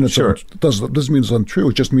doesn't mean it's doesn't mean it's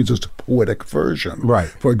untrue. It just means it's a poetic version. Right.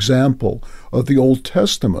 For example, the Old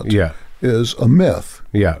Testament is a myth.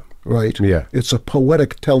 Yeah. Right. Yeah. It's a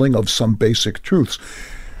poetic telling of some basic truths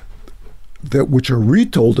that which are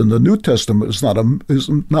retold in the New Testament is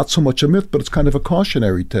not so much a myth, but it's kind of a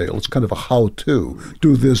cautionary tale. It's kind of a how-to.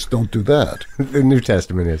 Do this, don't do that. The New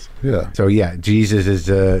Testament is. Yeah. So Jesus is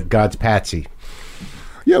God's patsy.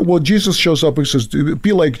 Yeah, well, Jesus shows up and says,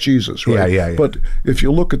 be like Jesus, right? Yeah. But if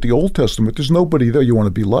you look at the Old Testament, there's nobody there you want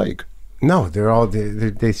to be like. No,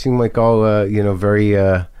 they seem like all, very,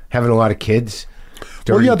 having a lot of kids.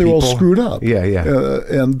 Well, yeah, they're all screwed up. Yeah.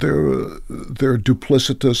 And they're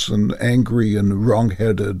duplicitous and angry and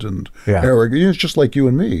wrong-headed and arrogant. It's just like you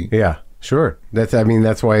and me. Yeah, sure. That's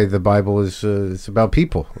why the Bible is it's about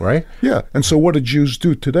people, right? Yeah. And so what do Jews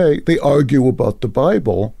do today? They argue about the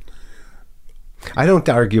Bible. I don't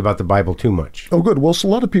argue about the Bible too much. Oh, good. Well, so a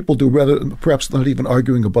lot of people do, rather perhaps not even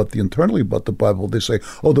arguing internally about the Bible. They say,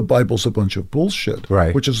 oh, the Bible's a bunch of bullshit.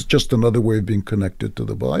 Right. Which is just another way of being connected to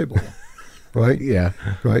the Bible. Right? Yeah.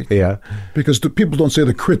 Right? Yeah. Because the people don't say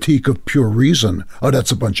the critique of pure reason. Oh,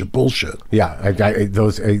 that's a bunch of bullshit. Yeah.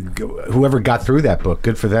 Whoever got through that book,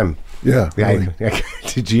 good for them. Yeah. Really.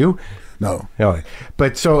 Did you? No.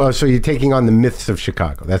 But so you're taking on the myths of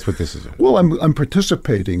Chicago. That's what this is. Well, I'm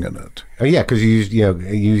participating in it. Oh, yeah, because you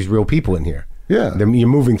use real people in here. Yeah. You're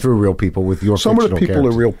moving through real people with your some of the people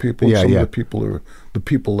characters. Are real people. Yeah, some of the people are the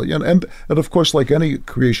people. And of course, like any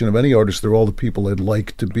creation of any artist, they're all the people I'd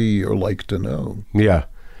like to be or like to know. Yeah.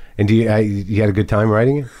 And you had a good time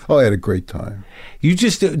writing it? Oh, I had a great time. You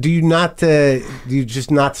just do you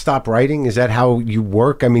just not stop writing? Is that how you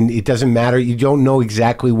work? I mean, it doesn't matter. You don't know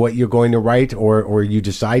exactly what you're going to write, or you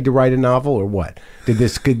decide to write a novel, or what? Did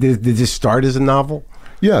this start as a novel?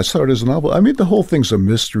 Yeah, it started as a novel. I mean, the whole thing's a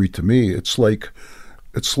mystery to me. It's like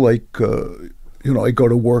I go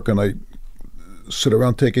to work and I sit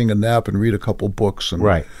around taking a nap and read a couple books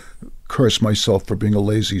and curse myself for being a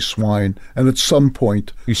lazy swine. And at some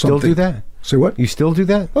point, you still do that? Say what? You still do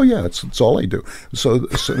that? Oh yeah, it's all I do. So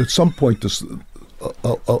at some point, this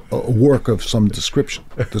a work of some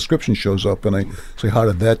description shows up, and I say, how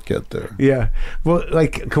did that get there? Yeah. Well,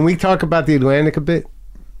 can we talk about the Atlantic a bit?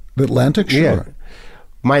 The Atlantic, sure. Yeah.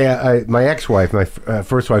 My ex-wife, my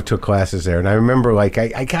first wife, took classes there, and I remember I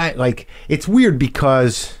got it's weird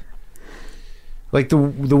because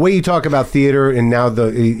the way you talk about theater and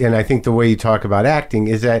I think the way you talk about acting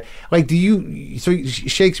is that so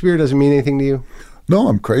Shakespeare doesn't mean anything to you? No,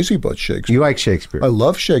 I'm crazy about Shakespeare. You like Shakespeare? I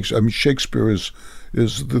love Shakespeare. I mean, Shakespeare is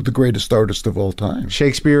the greatest artist of all time.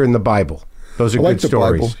 Shakespeare and the Bible. Those are good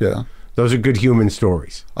stories. The Bible, yeah. Those are good human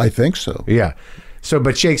stories. I think so. Yeah. So,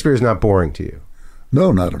 but Shakespeare is not boring to you?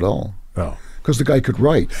 No, not at all. Oh. Because the guy could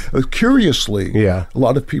write. Curiously, a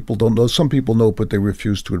lot of people don't know. Some people know, but they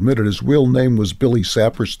refuse to admit it. His real name was Billy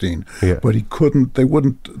Saperstein, but they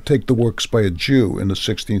wouldn't take the works by a Jew in the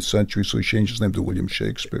 16th century, so he changed his name to William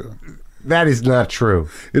Shakespeare. That is not true.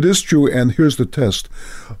 It is true, and here's the test.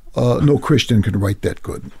 No Christian can write that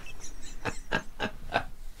good.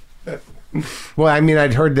 Well, I mean,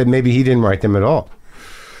 I'd heard that maybe he didn't write them at all.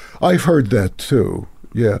 I've heard that, too.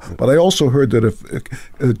 Yeah, but I also heard that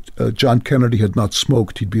if John Kennedy had not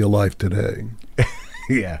smoked, he'd be alive today.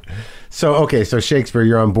 Yeah. So, okay, so Shakespeare,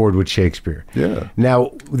 you're on board with Shakespeare. Yeah.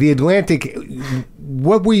 Now, the Atlantic,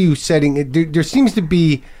 what were you setting? There seems to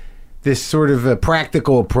be this sort of a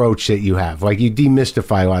practical approach that you have. Like, you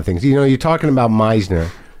demystify a lot of things. You know, you're talking about Meisner,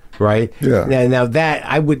 right? Yeah. Now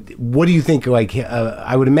that, what do you think, like,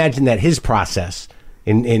 I would imagine that his process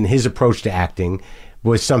in his approach to acting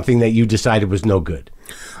was something that you decided was no good.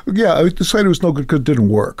 Yeah, I decided it was no good because it didn't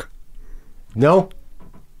work. No?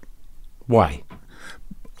 Why?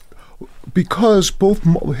 Because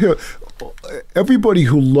everybody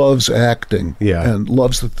who loves acting and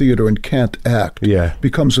loves the theater and can't act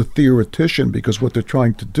becomes a theoretician, because what they're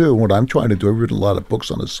trying to do, what I'm trying to do, I've written a lot of books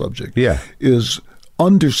on this subject, is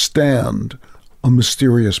understand a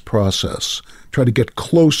mysterious process, try to get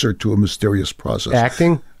closer to a mysterious process.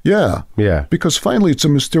 Acting? Yeah. Yeah. Because finally, it's a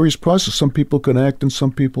mysterious process. Some people can act and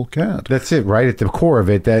some people can't. That's it, right? At the core of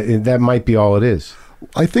it, that might be all it is.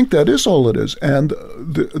 I think that is all it is. And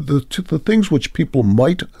the things which people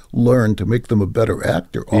might learn to make them a better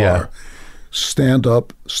actor are stand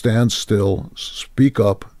up, stand still, speak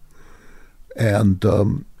up,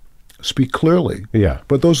 and speak clearly. Yeah.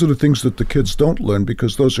 But those are the things that the kids don't learn,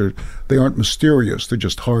 because they aren't mysterious. They're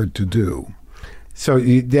just hard to do. So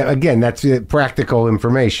again, that's practical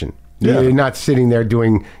information. Yeah. You're not sitting there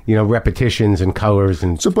doing, repetitions and colors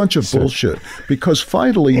and. It's a bunch of bullshit. Because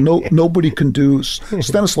finally, nobody can do.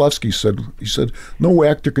 Stanislavski said, no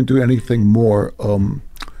actor can do anything more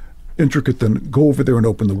intricate than go over there and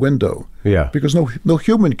open the window. Yeah. Because no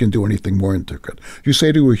human can do anything more intricate. You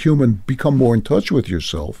say to a human, become more in touch with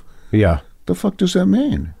yourself. Yeah. The fuck does that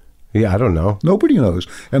mean? Yeah, I don't know. Nobody knows.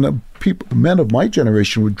 And men of my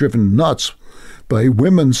generation were driven nuts by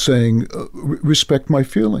women saying, respect my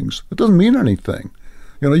feelings. It doesn't mean anything.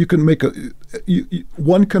 You can make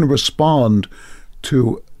one can respond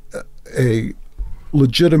to a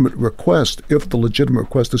legitimate request if the legitimate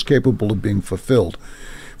request is capable of being fulfilled.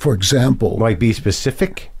 For example. Like, be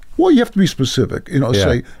specific? Well, you have to be specific.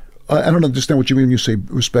 Say, I don't understand what you mean when you say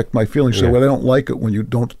respect my feelings. Say, well, I don't like it when you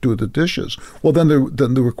don't do the dishes. Well, then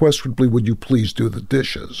the request would be, would you please do the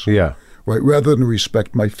dishes? Yeah. Right, rather than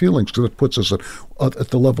respect my feelings, because it puts us at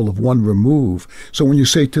the level of one remove. So when you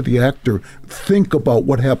say to the actor, think about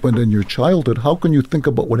what happened in your childhood, how can you think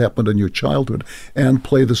about what happened in your childhood and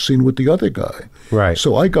play the scene with the other guy? Right.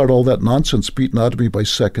 So I got all that nonsense beaten out of me by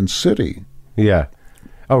Second City. Yeah.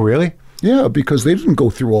 Oh, really? Yeah, because they didn't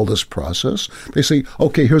go through all this process. They say,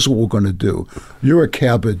 okay, here's what we're going to do. You're a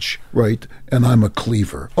cabbage, right, and I'm a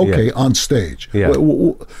cleaver. Okay, on stage. Yeah.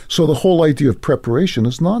 So the whole idea of preparation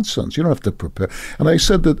is nonsense. You don't have to prepare. And I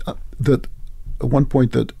said that at one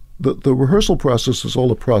point that the rehearsal process is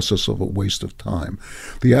all a process of a waste of time.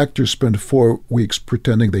 The actors spend 4 weeks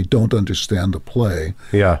pretending they don't understand the play,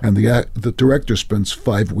 and the director spends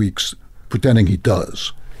 5 weeks pretending he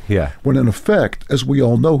does. Yeah. When in effect, as we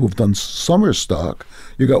all know who've done summer stock,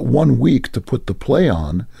 you got 1 week to put the play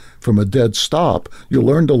on from a dead stop. You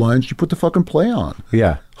learn the lines, you put the fucking play on.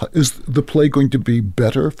 Yeah. Is the play going to be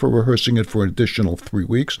better for rehearsing it for an additional 3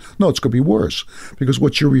 weeks? No, it's going to be worse. Because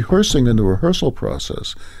what you're rehearsing in the rehearsal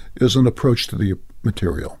process is an approach to the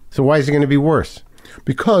material. So why is it going to be worse?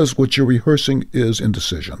 Because what you're rehearsing is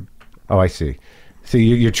indecision. Oh, I see. So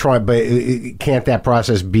you're trying, but can't that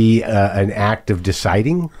process be an act of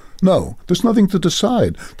deciding? No, there's nothing to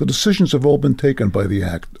decide. The decisions have all been taken by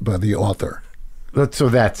the author. So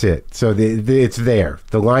that's it. So it's there.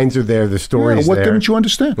 The lines are there. The story's there. What didn't you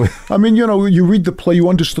understand? I mean, you read the play. You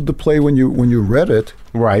understood the play when you read it.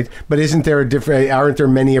 Right. But aren't there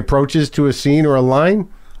many approaches to a scene or a line?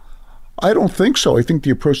 I don't think so. I think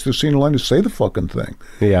the approach to the scene or line is say the fucking thing.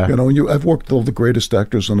 Yeah. I've worked with all the greatest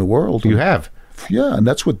actors in the world. You have. Yeah, and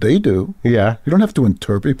that's what they do. Yeah. You don't have to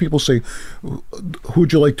interpret. People say,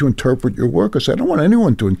 who'd you like to interpret your work? I say, I don't want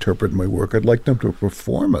anyone to interpret my work. I'd like them to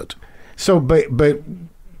perform it. So, but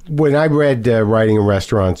when I read Writing in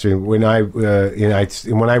Restaurants, when I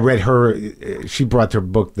read her, she brought her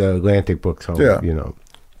book, the Atlantic books home, that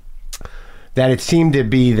it seemed to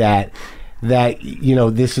be that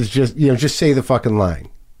this is just say the fucking line.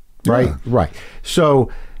 Right? Yeah. Right. So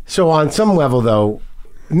on some level, though,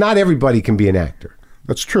 not everybody can be an actor.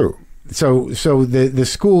 That's true. So the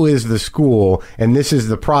school is the school, and this is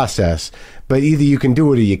the process. But either you can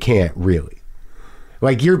do it or you can't, really.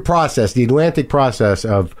 Like your process, the Atlantic process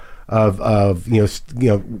of where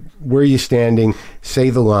you're standing, say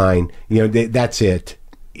the line. That's it.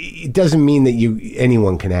 It doesn't mean that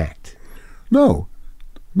anyone can act. No.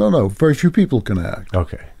 Very few people can act.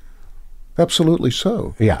 Okay. Absolutely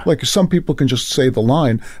so. Yeah. Like some people can just say the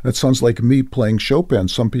line, and it sounds like me playing Chopin.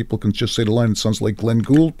 Some people can just say the line, and it sounds like Glenn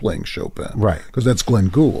Gould playing Chopin. Right. Because that's Glenn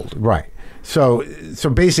Gould. Right. So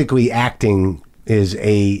basically, acting is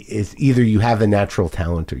either you have a natural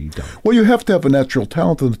talent or you don't. Well, you have to have a natural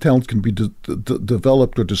talent, and the talent can be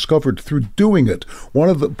developed or discovered through doing it.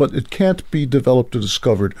 But it can't be developed or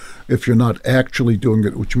discovered if you're not actually doing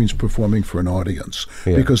it, which means performing for an audience.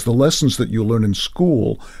 Yeah. Because the lessons that you learn in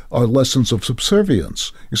school are lessons of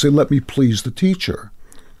subservience. You say, "Let me please the teacher."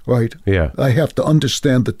 Right? Yeah. I have to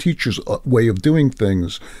understand the teacher's way of doing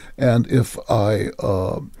things, and if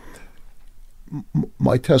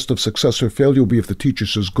my test of success or failure will be if the teacher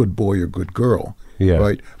says good boy or good girl. Yeah.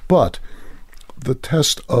 Right? But the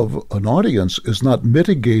test of an audience is not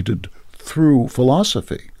mitigated through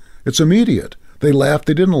philosophy. It's immediate. They laughed,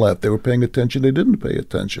 they didn't laugh. They were paying attention, they didn't pay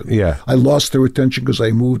attention. Yeah. I lost their attention because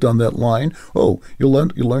I moved on that line. Oh, you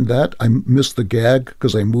learned that? I missed the gag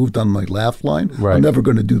because I moved on my laugh line? Right. I'm never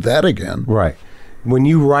going to do that again. Right. When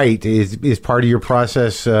you write, is part of your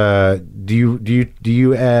process? Will you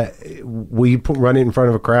run it in front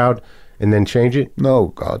of a crowd and then change it? No,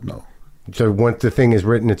 God, no. So once the thing is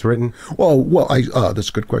written, it's written. Well, that's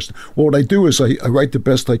a good question. Well, what I do is I write the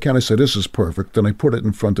best I can. I say this is perfect, then I put it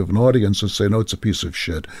in front of an audience and say no, it's a piece of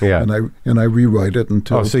shit. Yeah. And I rewrite it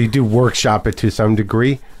until. Oh, so you do workshop it to some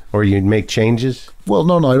degree, or you make changes? Well,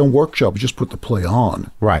 no, I don't workshop. I just put the play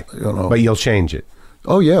on. Right. But you'll change it.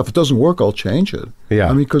 Oh, yeah. If it doesn't work, I'll change it. Yeah.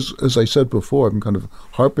 I mean, because as I said before, I'm kind of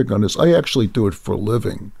harping on this. I actually do it for a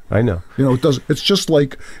living. I know. It does. It's just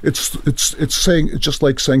like it's just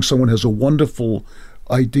like saying someone has a wonderful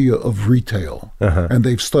idea of retail, and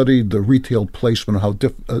they've studied the retail placement, how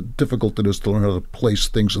difficult it is to learn how to place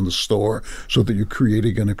things in the store so that you're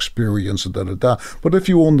creating an experience and da-da-da. But if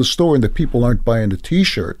you own the store and the people aren't buying a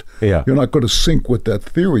T-shirt, you're not going to sync with that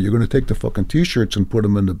theory. You're going to take the fucking T-shirts and put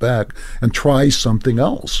them in the back and try something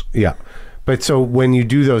else. Yeah. But so when you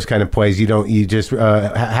do those kind of plays, you just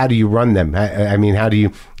how do you run them? I mean, how do you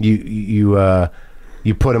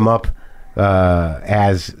put them up?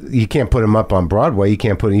 As you can't put them up on Broadway, you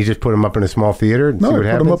just put them up in a small theater and see what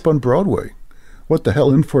happens? Put them up on Broadway. What the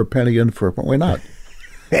hell, in for a penny, in for a penny? Why not?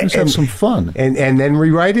 Let's have some fun. And then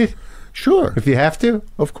rewrite it? Sure. If you have to?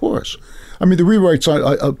 Of course. I mean, the rewrites,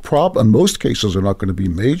 in most cases, are not going to be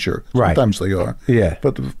major. Sometimes they are. Yeah.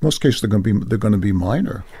 But in most cases, they're going to be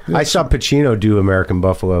minor. Yeah. I saw Pacino do American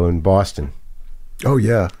Buffalo in Boston. Oh,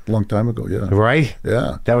 yeah. A long time ago, yeah. Right?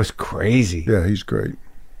 Yeah. That was crazy. Yeah, he's great.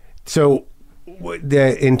 So,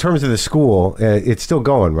 in terms of the school, it's still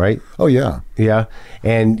going, right? Oh, yeah. Yeah.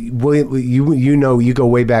 And William, you go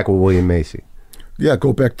way back with William Macy. Yeah,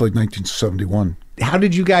 go back to like 1971. How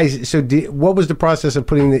did you guys? What was the process of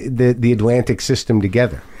putting the Atlantic system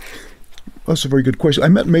together? That's a very good question. I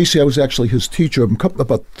met Macy. I was actually his teacher. I'm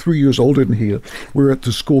about 3 years older than he. We were at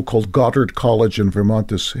the school called Goddard College in Vermont,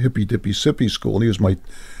 this hippy dippy sippy school, and he was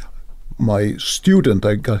my student.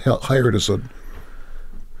 I got hired as an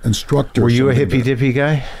instructor. Were you a hippy dippy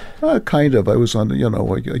guy? Kind of. I was on.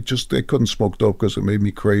 I couldn't smoke dope because it made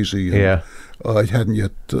me crazy. And, yeah. I hadn't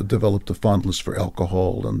yet developed a fondness for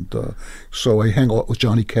alcohol, and so I hang out with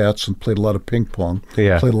Johnny Katz and played a lot of ping pong.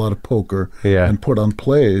 Yeah. Played a lot of poker. Yeah. And put on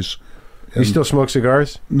plays. You still smoke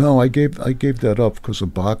cigars? No, I gave that up because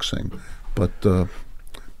of boxing, but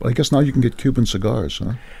I guess now you can get Cuban cigars,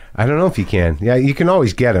 huh? I don't know if you can. Yeah, you can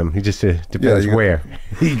always get them. It just depends where.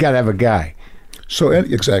 You got to have a guy. So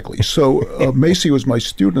exactly. So Macy was my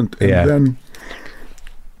student, and then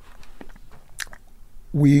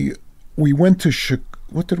we went to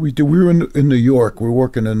what did we do? We were in New York. We were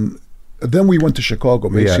working in. Then we went to Chicago.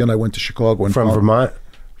 Macy and I went to Chicago and from Vermont.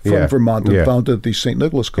 From Vermont, and founded the St.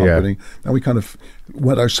 Nicholas Company. And we kind of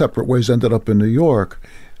went our separate ways. Ended up in New York,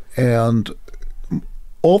 and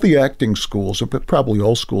all the acting schools, but probably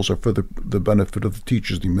all schools, are for the benefit of the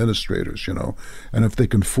teachers, the administrators, And if they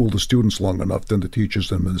can fool the students long enough, then the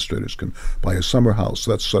teachers and administrators can buy a summer house.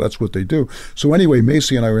 So that's what they do. So anyway,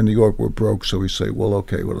 Macy and I were in New York. We're broke, so we say, well,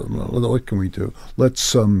 okay, what can we do?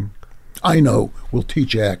 Let's. I know, we'll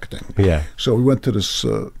teach acting. Yeah. So we went to this.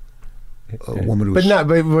 Woman who but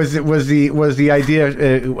was the idea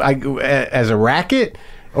as a racket,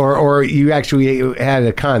 or you actually had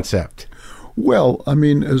a concept? Well, I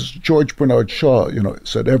mean, as George Bernard Shaw,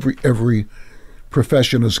 said, every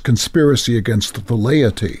profession is conspiracy against the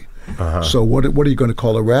laity. So what are you going to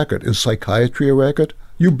call a racket? Is psychiatry a racket?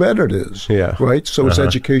 You bet it is. Yeah. Right? So is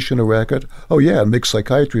education a racket? Oh, yeah, it makes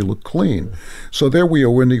psychiatry look clean. So there we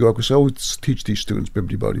are in New York. We said, let's teach these students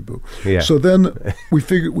bibbidi-bobbidi-boo. Yeah. So then we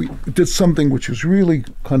figured we did something which was really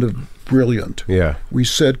kind of brilliant. Yeah. We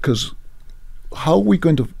said, because how are we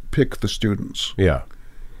going to pick the students? Yeah.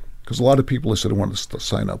 Because a lot of people said they wanted to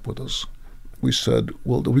sign up with us. We said,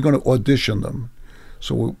 well, we're going to audition them.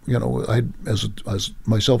 So, I, as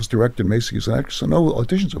myself as director, Macy as an actor, said, no,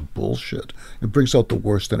 auditions are bullshit. It brings out the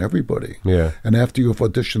worst in everybody. Yeah. And after you have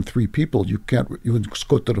auditioned 3 people, you go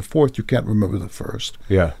to the 4th, you can't remember the first.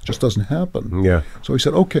 Yeah. It just doesn't happen. Yeah. So he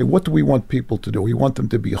said, okay, what do we want people to do? We want them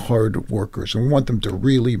to be hard workers, and we want them to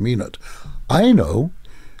really mean it. I know.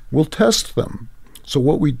 We'll test them. So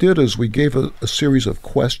what we did is we gave a series of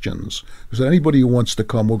questions. Because anybody who wants to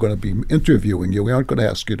come, we're going to be interviewing you. We aren't going to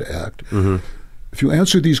ask you to act. Mm-hmm. If you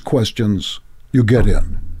answer these questions, you get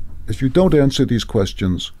in. If you don't answer these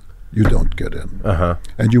questions, you don't get in. Uh-huh.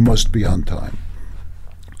 And you must be on time.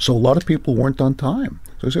 So a lot of people weren't on time.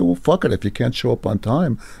 So I say, well, fuck it. If you can't show up on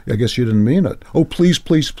time, I guess you didn't mean it. Oh, please,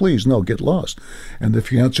 please, please. No, get lost. And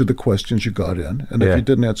if you answered the questions, you got in. And if you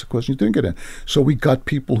didn't answer the questions, you didn't get in. So we got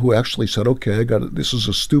people who actually said, okay, I got it. This is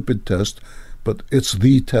a stupid test, but it's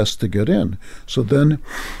the test to get in. So then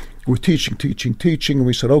we're teaching. And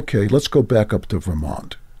we said, okay, let's go back up to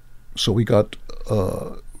Vermont. So we got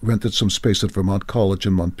rented some space at Vermont College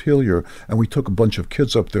in Montpelier, and we took a bunch of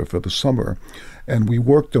kids up there for the summer, and we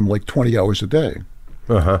worked them like 20 hours a day.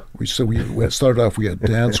 Uh-huh. We started off, we had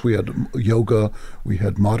dance, we had yoga, we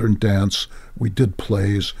had modern dance, we did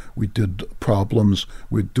plays, we did problems,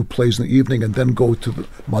 we'd do plays in the evening and then go to the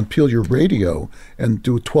Montpelier radio and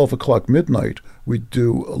do 12 o'clock midnight. We'd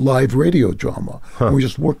do live radio drama. Huh. And we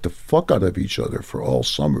just worked the fuck out of each other for all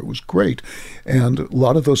summer. It was great. And a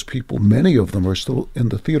lot of those people, many of them are still in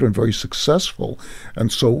the theater and very successful.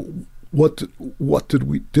 And so what did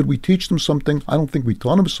we teach them something? I don't think we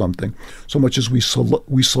taught them something so much as we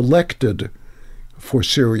selected for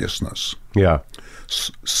seriousness. Yeah.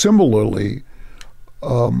 Similarly,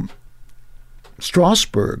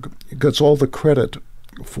 Strasberg gets all the credit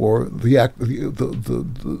for the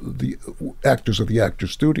actors of the Actor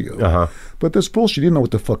Studio. Uh-huh. But this bullshit, he didn't know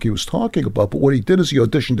what the fuck he was talking about. But what he did is he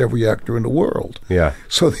auditioned every actor in the world. Yeah.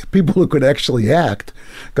 So the people who could actually act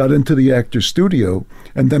got into the Actor Studio,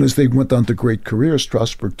 and then as they went on to great careers,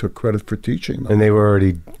 Strasberg took credit for teaching them. And they were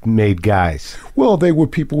already made guys. Well, they were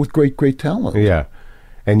people with great, great talent. Yeah.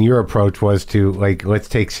 And your approach was to, let's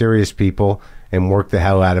take serious people and work the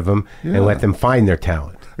hell out of them and let them find their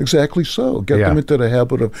talent. Exactly so. Get them into the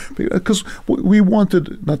habit of, because we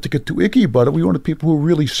wanted, not to get too icky about it, we wanted people who were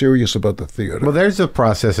really serious about the theater. Well, there's a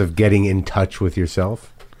process of getting in touch with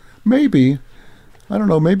yourself. Maybe. I don't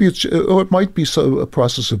know. Maybe it might be a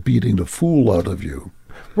process of beating the fool out of you.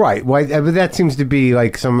 Right. Well, but that seems to be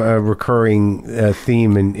like some recurring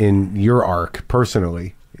theme in your arc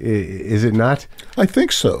personally. Is it not? I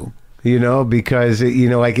think so. Because,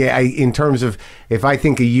 in terms of, if I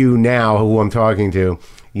think of you now, who I'm talking to,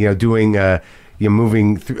 doing,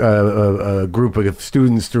 moving a group of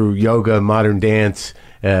students through yoga, modern dance,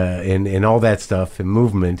 and all that stuff and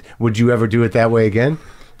movement, would you ever do it that way again?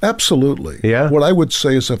 Absolutely. Yeah. What I would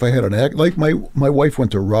say is if I had an act, like my wife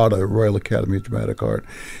went to RADA, Royal Academy of Dramatic Art,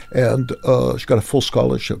 and she got a full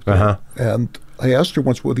scholarship there. Uh-huh. And I asked her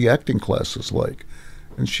once what were the acting classes like.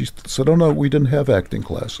 And she said, oh, no, we didn't have acting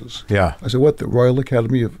classes. Yeah. I said, what, the Royal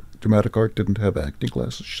Academy of Dramatic Art didn't have acting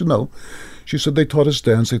classes? She said, no. She said they taught us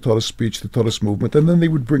dance, they taught us speech, they taught us movement, and then they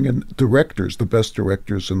would bring in directors, the best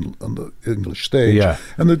directors on the English stage,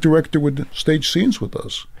 and the director would stage scenes with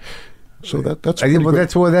us. So that's well,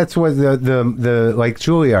 that's what the like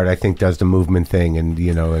Juilliard, I think, does the movement thing, and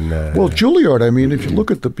well, Juilliard, I mean, if you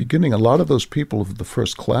look at the beginning, a lot of those people of the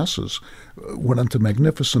first classes went on to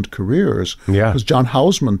magnificent careers. Yeah, because John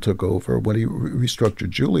Houseman took over when he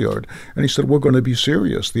restructured Juilliard, and he said, "We're going to be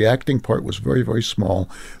serious." The acting part was very, very small.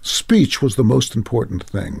 Speech was the most important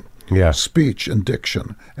thing. Yeah. Speech and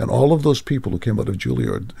diction. And all of those people who came out of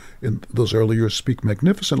Juilliard in those early years speak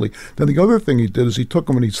magnificently. Then the other thing he did is he took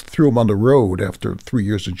them and he threw them on the road after 3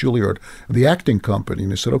 years at Juilliard, the acting company,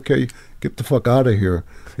 and he said, okay, get the fuck out of here.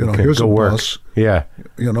 Here's a bus. Yeah.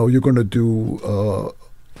 You're going to do...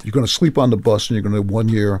 you're going to sleep on the bus, and you're going to 1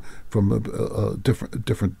 year from a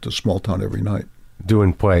different small town every night.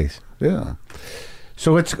 Doing plays. Yeah.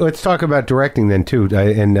 So let's talk about directing then too,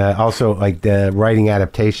 and also like the writing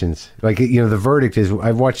adaptations. Like The Verdict is.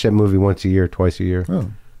 I've watched that movie once a year, twice a year.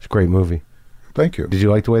 Oh, it's a great movie. Thank you. Did you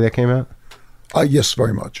like the way that came out? Yes,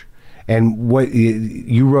 very much. And what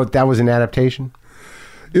you wrote, that was an adaptation?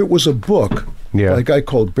 It was a book. Yeah. By a guy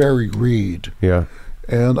called Barry Reed. Yeah.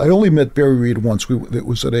 And I only met Barry Reed once. It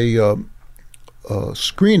was at a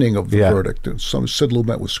screening of The Verdict. And Sid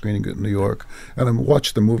Lumet was screening it in New York, and I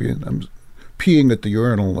watched the movie, and I'm peeing at the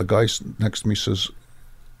urinal, and the guy next to me says,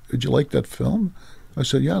 did you like that film? I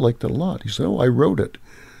said, yeah, I liked it a lot. He said, oh, I wrote it.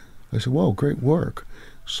 I said, well, great work.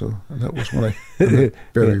 So that was when I met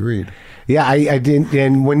Barry Reed. Yeah, I did.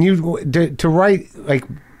 And when you to write, like,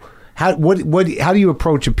 how do you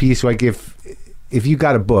approach a piece? Like if you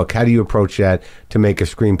got a book, how do you approach that to make a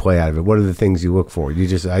screenplay out of it? What are the things you look for? Do you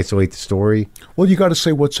just isolate the story? Well, you got to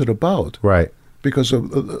say what's it about, right? Because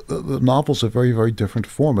the novel's a very, very different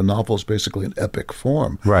form. A novel is basically an epic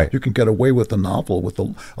form. Right. You can get away with a novel with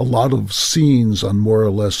a lot of scenes on more or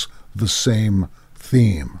less the same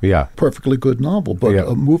theme. Yeah. Perfectly good novel. But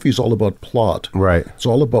a movie's all about plot. Right. It's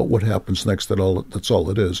all about what happens next. That's all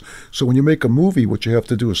it is. So when you make a movie, what you have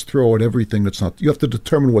to do is throw out everything that's not. You have to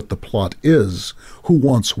determine what the plot is. Who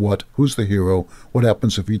wants what? Who's the hero? What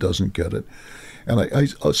happens if he doesn't get it? And I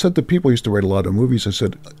said to people who used to write a lot of movies, I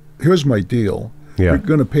said, here's my deal. Yeah. You're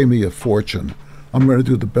going to pay me a fortune. I'm going to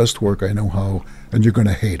do the best work I know how, and you're going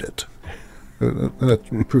to hate it.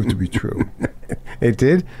 That proved to be true. It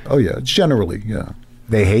did? Oh, yeah. Generally, yeah.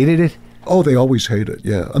 They hated it? Oh, they always hate it,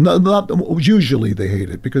 yeah. And not usually they hate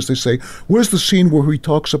it because they say, where's the scene where he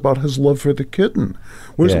talks about his love for the kitten?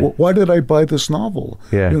 Why did I buy this novel?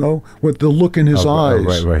 Yeah. You know, with the look in his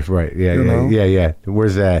eyes. Right. Yeah.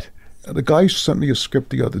 Where's that? The guy sent me a script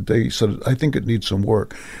the other day. He said, I think it needs some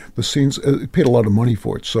work. The scenes, he paid a lot of money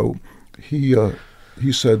for it. So he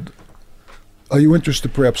said, are you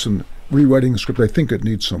interested perhaps in rewriting the script? I think it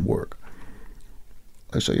needs some work.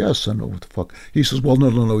 I say, yes, I know what the fuck. He says, well,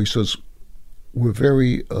 no. He says, we're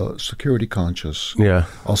very security conscious. Yeah.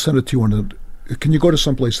 I'll send it to you can you go to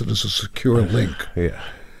someplace that has a secure link? Yeah.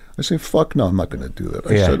 I say, fuck no, I'm not going to do that.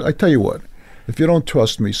 I said, I tell you what. If you don't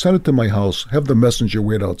trust me, send it to my house. Have the messenger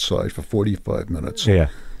wait outside for 45 minutes. Yeah.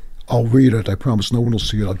 I'll read it. I promise no one will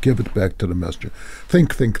see it. I'll give it back to the messenger.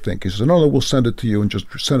 Think. He says, no, we'll send it to you and just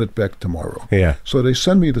send it back tomorrow. Yeah. So they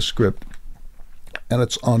send me the script, and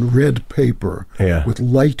it's on red paper with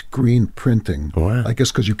light green printing. Wow. I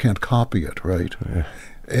guess because you can't copy it, right? Yeah.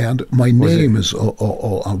 And my name is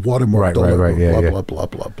on watermark. Right. Blah,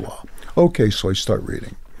 blah, blah. Okay, so I start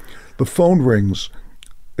reading. The phone rings.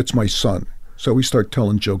 It's my son. So we start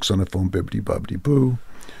telling jokes on the phone, bibbidi-bobbidi-boo.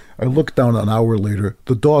 I look down an hour later,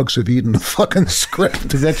 the dogs have eaten the fucking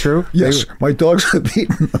script. Is that true? Yes, my dogs have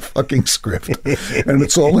eaten the fucking script. And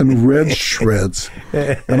it's all in red shreds.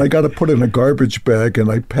 And I got to put it in a garbage bag,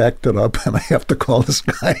 and I packed it up, and I have to call this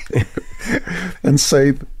guy and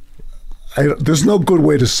say, there's no good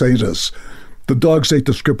way to say this. The dogs ate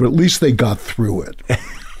the script, but at least they got through it.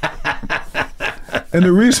 And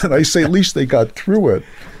the reason I say at least they got through it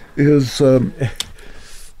is the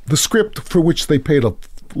script for which they paid a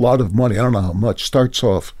lot of money, I don't know how much, starts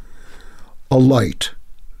off a light,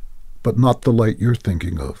 but not the light you're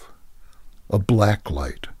thinking of, a black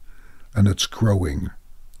light, and it's growing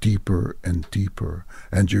deeper and deeper,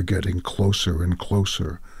 and you're getting closer and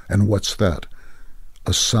closer. And what's that?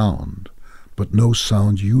 A sound, but no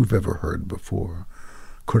sound you've ever heard before.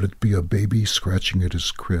 Could it be a baby scratching at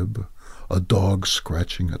his crib? A dog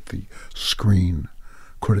scratching at the screen?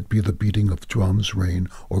 Could it be the beating of drums, rain?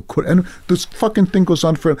 And this fucking thing goes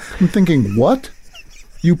on for, I'm thinking, what?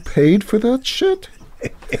 You paid for that shit?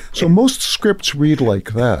 So most scripts read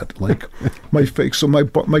like that, like my fake. So my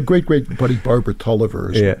great buddy Barbara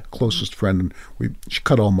Tulliver is my closest friend, and she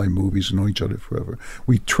cut all my movies and know each other forever.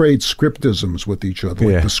 We trade scriptisms with each other,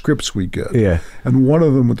 like the scripts we get. Yeah. And one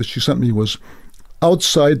of them that she sent me was,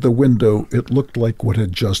 outside the window, it looked like what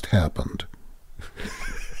had just happened.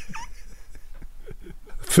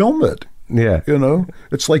 Film it. Yeah. You know,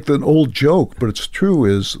 it's like an old joke, but it's true,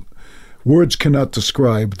 is words cannot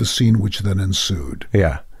describe the scene which then ensued.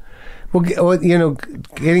 Yeah. Well, you know,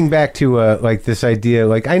 getting back to like this idea,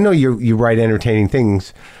 like I know you write entertaining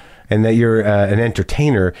things and that you're an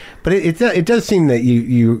entertainer, but it does seem that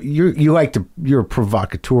you like to, you're a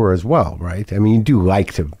provocateur as well, right? I mean, you do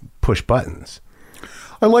like to push buttons.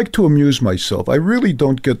 I like to amuse myself. I really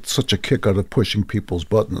don't get such a kick out of pushing people's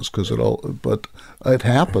buttons but it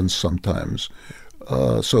happens sometimes.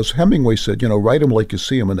 So as Hemingway said, you know, write them like you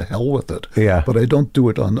see them and to hell with it. Yeah. But I don't do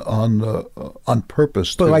it on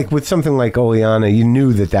purpose. But like with something like Oleana, you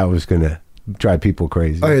knew that was going to drive people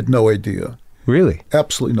crazy. I had no idea. Really?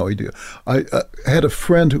 Absolutely no idea. I had a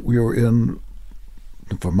friend, we were in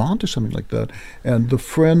Vermont or something like that, and the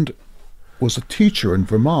friend was a teacher in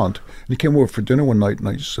Vermont, and he came over for dinner one night, and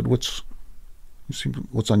I said, what's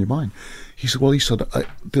on your mind? He said,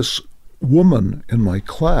 this woman in my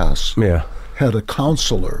class had a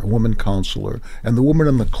woman counselor, and the woman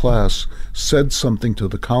in the class said something to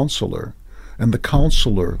the counselor, and the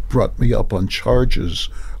counselor brought me up on charges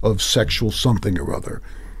of sexual something or other,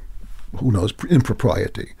 who knows,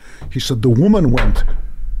 impropriety. He said, the woman went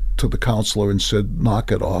to the counselor and said,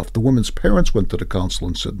 knock it off. The woman's parents went to the counselor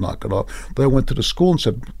and said, knock it off. Then I went to the school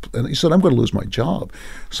and he said, I'm going to lose my job.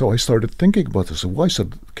 So I started thinking about this. I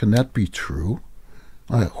said, can that be true?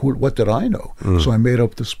 What did I know? So I made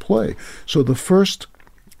up this play. So the first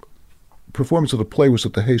performance of the play was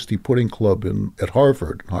at the Hasty Pudding Club at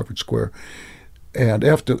Harvard Square. And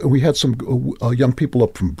after, we had some young people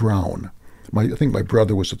up from Brown. I think my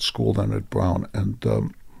brother was at school then at Brown,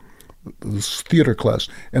 and this theater class.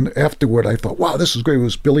 And afterward, I thought, wow, this is great. It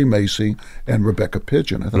was Billy Macy and Rebecca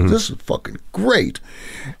Pidgeon. I thought, this is fucking great.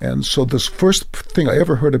 And so this first thing I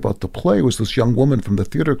ever heard about the play was this young woman from the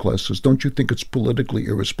theater class says, don't you think it's politically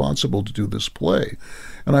irresponsible to do this play?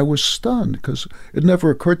 And I was stunned because it never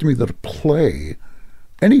occurred to me that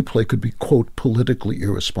any play could be, quote, politically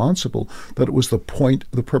irresponsible, that it was the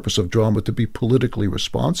purpose of drama to be politically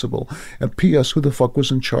responsible. And P.S., who the fuck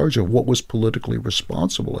was in charge of what was politically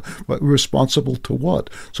responsible? Responsible to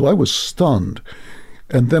what? So I was stunned.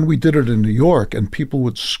 And then we did it in New York, and people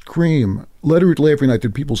would scream. Literally every night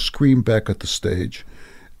did people scream back at the stage.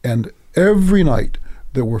 And every night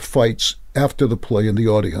there were fights after the play in the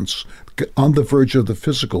audience, on the verge of the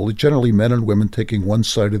physical, generally men and women taking one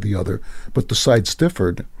side or the other, but the sides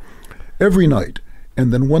differed every night.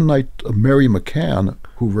 And then one night, Mary McCann,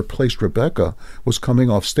 who replaced Rebecca, was coming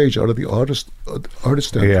off stage out of the artist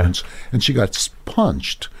entrance, and she got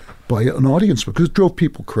punched by an audience because it drove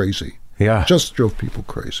people crazy. Yeah. Just drove people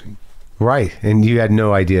crazy. Right. And you had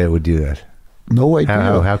no idea it would do that. No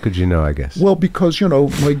idea. How could you know, I guess? Well, because,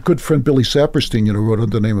 my good friend Billy Saperstein, wrote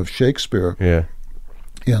under the name of Shakespeare. Yeah.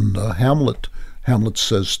 In Hamlet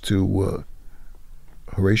says to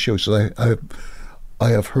Horatio, he says, I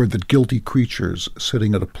have heard that guilty creatures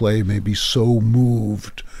sitting at a play may be so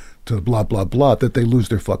moved to blah, blah, blah, that they lose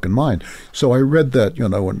their fucking mind. So I read that,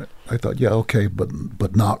 and I thought, yeah, okay,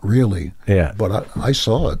 but not really. Yeah. But I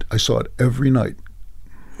saw it. I saw it every night.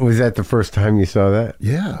 Was that the first time you saw that?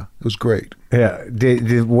 Yeah, it was great. Yeah.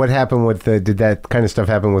 Did what happened with did that kind of stuff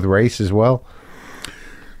happen with race as well?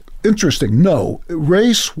 Interesting. No,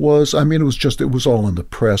 race was, it was all in the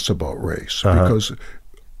press about race, because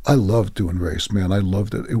I loved doing race, man. I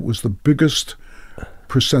loved it. It was the biggest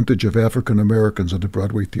percentage of African Americans in the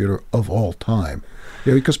Broadway theater of all time.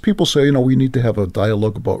 Yeah, because people say, we need to have a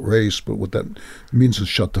dialogue about race, but what that means is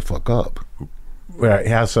shut the fuck up. Right.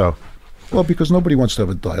 How so? Well, because nobody wants to have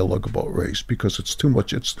a dialogue about race because it's too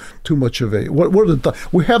much. It's too much of a.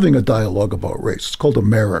 We're having a dialogue about race. It's called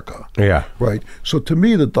America. Yeah. Right. So to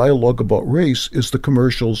me, the dialogue about race is the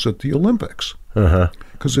commercials at the Olympics.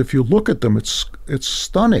 Because if you look at them, it's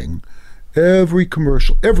stunning. Every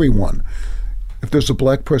commercial, everyone. If there's a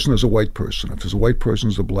black person, there's a white person. If there's a white person,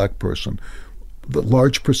 there's a black person. The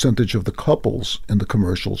large percentage of the couples in the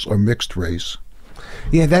commercials are mixed race.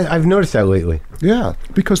 Yeah, I've noticed that lately. Yeah,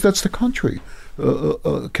 because that's the country.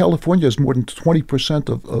 California is more than 20%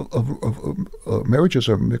 of marriages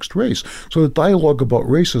are mixed race. So the dialogue about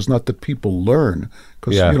race is not that people learn,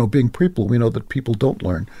 because being people, we know that people don't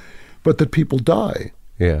learn, but that people die.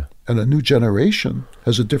 Yeah, and a new generation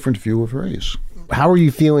has a different view of race. How are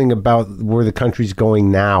you feeling about where the country's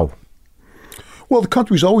going now? Well, the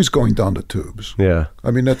country's always going down the tubes. Yeah,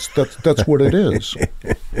 that's what it is.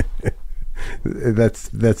 That's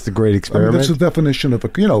the great experiment. That's the definition of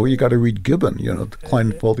you got to read Gibbon, the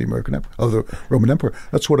decline and fall of the the Roman Empire.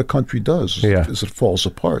 That's what a country does, is it falls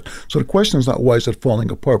apart. So the question is not why is it falling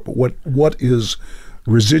apart, but what is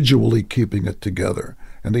residually keeping it together?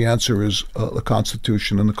 And the answer is the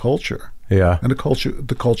Constitution and the culture. Yeah. And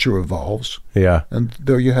the culture evolves. Yeah. And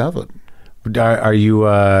there you have it. Are you,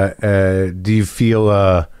 do you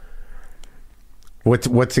feel,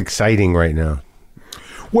 what's exciting right now?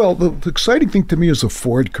 Well, the exciting thing to me is the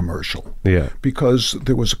Ford commercial. Yeah. Because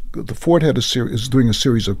the Ford is doing a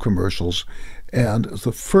series of commercials, and it's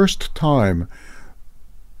the first time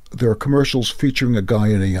there are commercials featuring a guy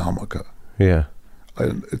in a yarmulke. Yeah.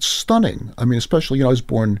 And it's stunning. Especially, I was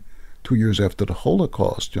born 2 years after the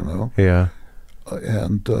Holocaust, Yeah.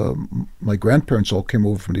 And my grandparents all came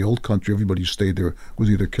over from the old country. Everybody who stayed there was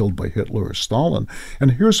either killed by Hitler or Stalin.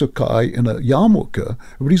 And here's a guy in a yarmulke,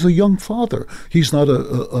 but he's a young father. He's not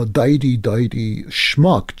a deity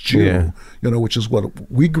schmuck Jew, which is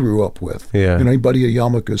what we grew up with. Yeah. Anybody a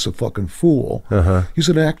yarmulke is a fucking fool. He's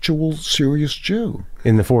an actual serious Jew.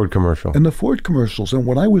 In the Ford commercial. In the Ford commercials. And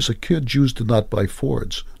when I was a kid, Jews did not buy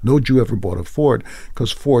Fords. No Jew ever bought a Ford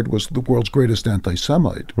because Ford was the world's greatest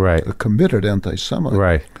anti-Semite. Right. A committed anti-Semite.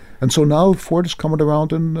 Right. And so now Ford is coming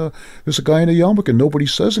around and there's a guy in a yarmulke and nobody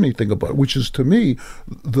says anything about it, which is to me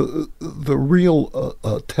the real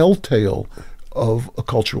telltale of a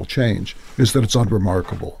cultural change is that it's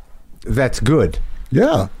unremarkable. That's good.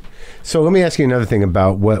 Yeah. So let me ask you another thing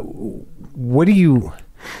about what do you...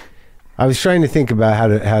 I was trying to think about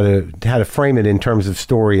how to frame it in terms of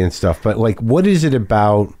story and stuff, but what is it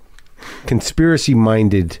about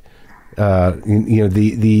conspiracy-minded,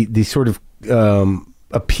 the sort of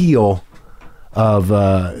appeal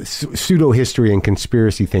of pseudo history and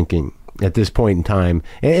conspiracy thinking at this point in time,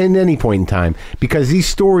 and any point in time, because these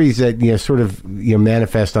stories that sort of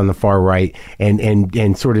manifest on the far right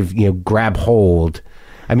and sort of grab hold.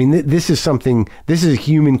 I mean, this is a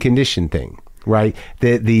human condition thing, right?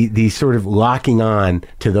 The sort of locking on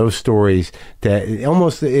to those stories that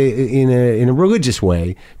almost in a religious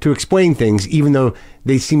way to explain things, even though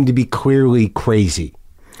they seem to be clearly crazy.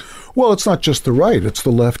 Well, it's not just the right; it's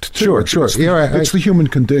the left too. Sure. It's the human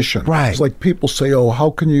condition. Right. It's like people say, "Oh,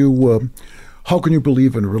 how can you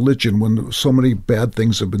believe in religion when so many bad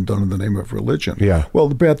things have been done in the name of religion?" Yeah. Well,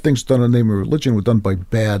 the bad things done in the name of religion were done by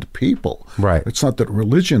bad people. Right. It's not that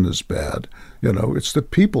religion is bad. It's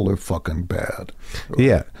that people are fucking bad.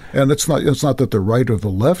 Yeah. And it's not that the right or the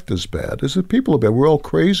left is bad. It's that people are bad. We're all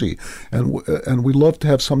crazy, and we love to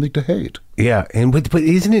have something to hate. Yeah, and but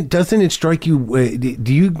doesn't it strike you?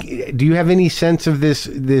 Do you have any sense of this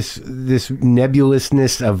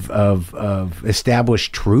nebulousness of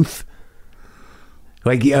established truth?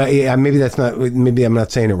 Like maybe I'm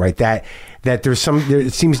not saying it right. That there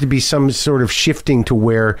seems to be some sort of shifting to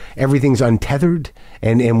where everything's untethered,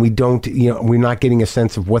 and we don't we're not getting a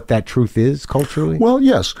sense of what that truth is culturally. Well,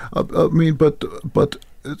 yes, I mean, but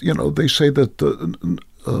they say that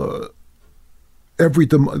the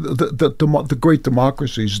great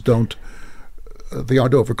democracies don't. They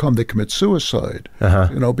aren't overcome. They commit suicide.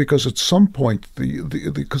 Because at some point,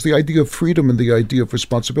 because the idea of freedom and the idea of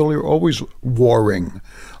responsibility are always warring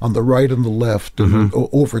on the right and the left, and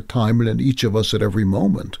over time, and in each of us at every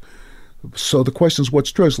moment. So the question is,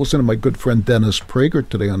 what's true? I was listening to my good friend Dennis Prager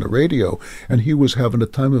today on the radio, and he was having a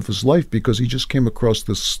time of his life because he just came across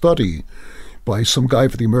this study by some guy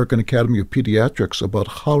for the American Academy of Pediatrics about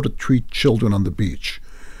how to treat children on the beach.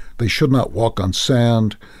 They should not walk on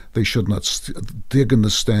sand. They should not dig in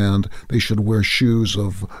the sand. They should wear shoes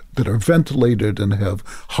that are ventilated and have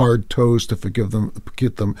hard toes to get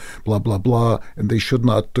them, blah, blah, blah. And they should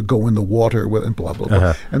not go in the water and blah, blah,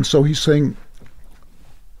 blah. And so he's saying,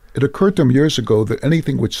 it occurred to him years ago that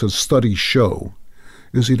anything which says studies show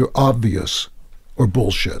is either obvious or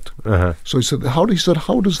bullshit. So he said, how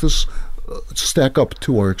does this stack up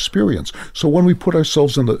to our experience? So when we put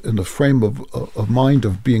ourselves in the frame of mind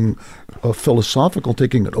of being philosophical,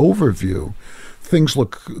 taking an overview, things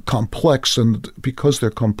look complex, and because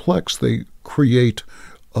they're complex, they create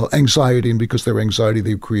anxiety, and because they're anxiety,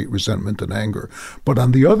 they create resentment and anger. But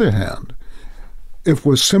on the other hand, if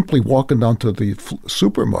we're simply walking down to the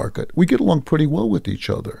supermarket, we get along pretty well with each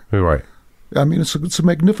other. Right. I mean, it's a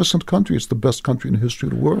magnificent country. It's the best country in the history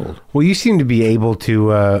of the world. Well, you seem to be able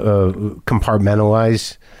to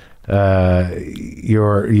compartmentalize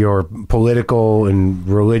your political and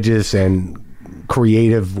religious and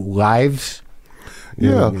creative lives.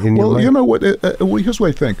 Yeah. Well, you know what? Here's what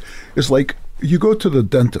I think. It's like you go to the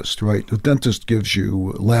dentist, right? The dentist gives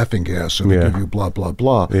you laughing gas, and they give you blah blah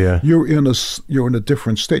blah. Yeah. You're in a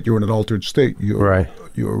different state. You're in an altered state. Your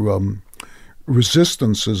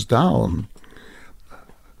resistance is down.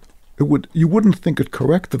 You wouldn't think it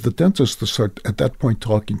correct of the dentist to start at that point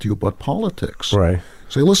talking to you about politics. Right.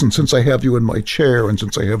 Say, listen, since I have you in my chair and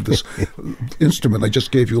since I have this instrument I just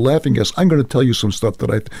gave you laughing gas, I'm going to tell you some stuff that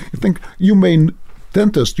I think you may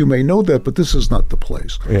know that, but this is not the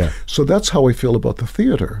place. Yeah. So that's how I feel about the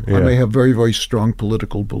theater. Yeah. I may have very, very strong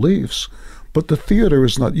political beliefs, but the theater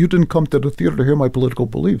is not. You didn't come to the theater to hear my political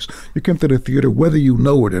beliefs. You came to the theater whether you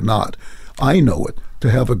know it or not. I know it, to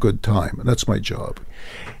have a good time, and that's my job.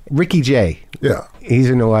 Ricky Jay. Yeah. He's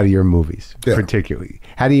in a lot of your movies, particularly.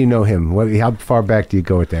 How do you know him? How far back do you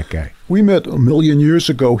go with that guy? We met a million years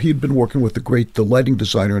ago. He'd been working with the lighting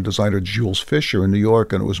designer and designer Jules Fisher in New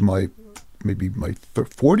York, and it was maybe my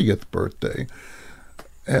 40th birthday.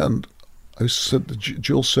 And I said,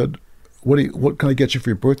 Jules said, what can I get you for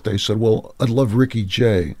your birthday? I said, well, I'd love Ricky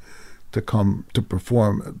Jay to come to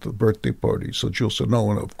perform at the birthday party. So Jules said,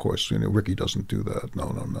 no, and of course, Ricky doesn't do that.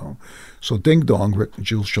 No. So ding dong,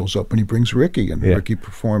 Jules shows up and he brings Ricky, and Ricky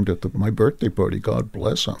performed at my birthday party. God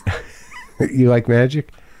bless him. You like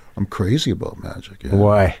magic? I'm crazy about magic. Yeah.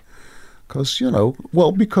 Why? Because,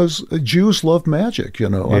 because Jews love magic, I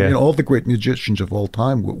mean, all the great magicians of all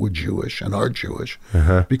time were Jewish and are Jewish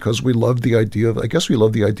because we love the idea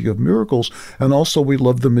of miracles, and also we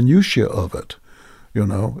love the minutiae of it.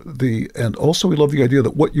 And also we love the idea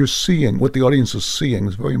that what you're seeing, what the audience is seeing,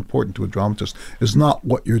 is very important to a dramatist, is not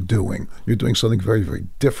what you're doing. You're doing something very, very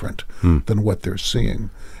different than what they're seeing.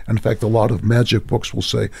 In fact, a lot of magic books will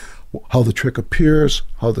say how the trick appears,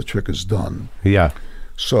 how the trick is done. Yeah.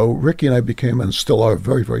 So Ricky and I became, and still are,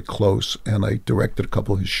 very, very close, and I directed a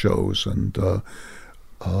couple of his shows. And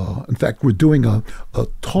in fact, we're doing a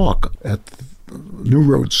talk at New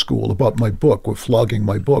Road School about my book. We're flogging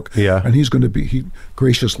my book. Yeah. And he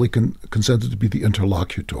graciously consented to be the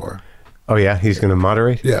interlocutor. Oh, yeah? He's going to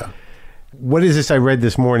moderate? Yeah. What is this I read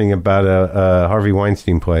this morning about a Harvey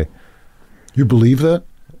Weinstein play? You believe that?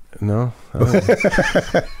 No.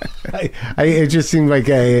 It just seemed like,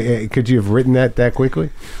 could you have written that quickly?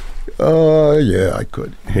 Yeah, I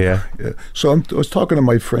could. Yeah. So I was talking to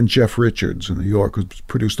my friend Jeff Richards in New York, who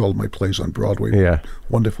produced all of my plays on Broadway. Yeah.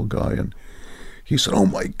 Wonderful guy. And he said, "Oh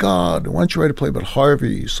my God, why don't you write a play about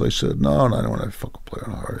Harvey?" So I said, No, I don't want to fuck a play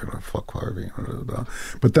on Harvey. I don't want to fuck Harvey.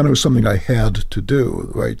 But then it was something I had to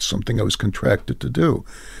do, right? Something I was contracted to do.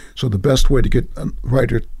 So the best way to get a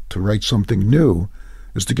writer to write something new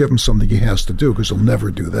is to give him something he has to do, because he'll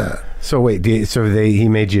never do that. So wait, he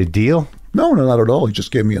made you a deal? No, not at all. He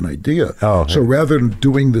just gave me an idea. Oh, so rather than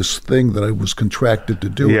doing this thing that I was contracted to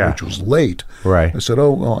do, which was late, right? I said,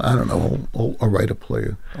 "Oh, well, I don't know. I'll write a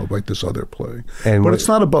play. I'll write this other play." But it's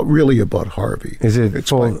not really about Harvey. Is it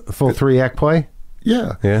full 3-act play?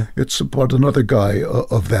 Yeah, yeah. It's about another guy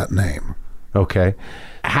of that name. Okay.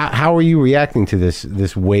 How are you reacting to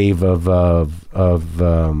this wave of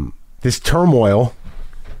this turmoil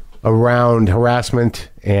around harassment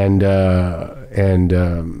and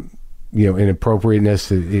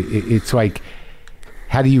inappropriateness? It's like,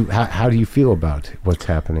 how do you feel about what's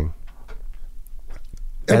happening?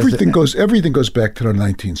 Everything goes back to the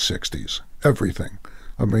 1960s. Everything.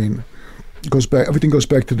 I mean, everything goes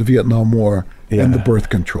back to the Vietnam War and the birth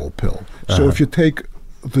control pill. So if you take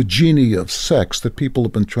the genie of sex that people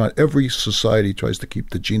have been trying, every society tries to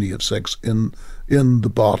keep the genie of sex in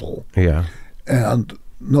the bottle. Yeah. And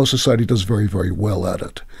no society does very, very well at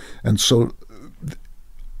it. And so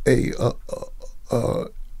a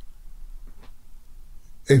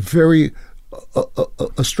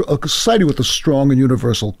society with a strong and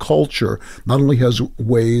universal culture not only has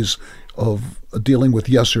ways of dealing with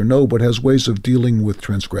yes or no, but has ways of dealing with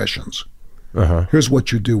transgressions. Here's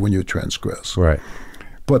what you do when you transgress. Right.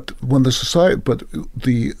 But when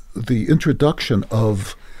the introduction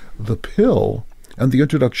of the pill and the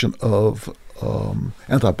introduction of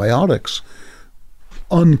antibiotics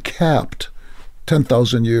uncapped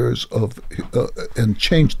 10,000 years and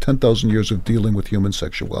changed 10,000 years of dealing with human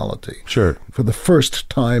sexuality. Sure. For the first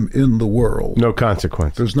time in the world. No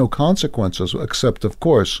consequence. There's no consequences, except, of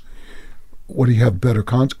course, what do you have greater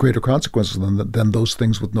consequences than those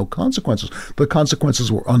things with no consequences? The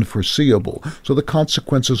consequences were unforeseeable. So the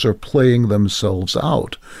consequences are playing themselves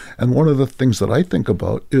out. And one of the things that I think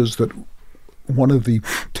about is that one of the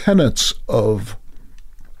tenets of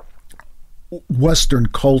Western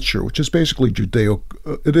culture, which is basically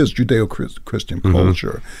Judeo-Christian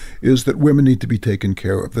culture, is that women need to be taken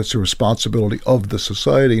care of. That's the responsibility of the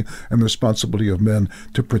society and the responsibility of men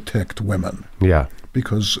to protect women. Yeah.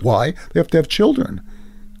 Because why? They have to have children,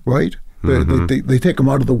 right? They take them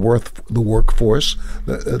out of the workforce.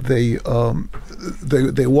 They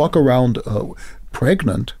walk around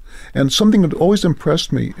pregnant. And something that always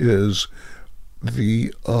impressed me is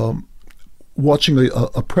the watching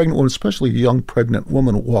a pregnant woman, especially a young pregnant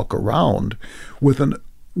woman, walk around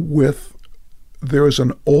there is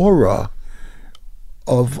an aura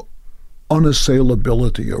of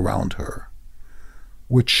unassailability around her,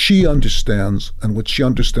 which she understands, and which she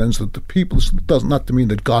understands that the people, does not to mean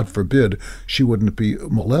that, God forbid, she wouldn't be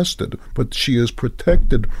molested, but she is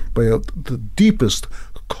protected by the deepest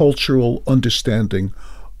cultural understanding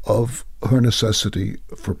of her necessity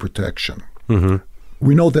for protection.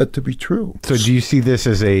 We know that to be true. So do you see this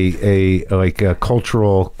as a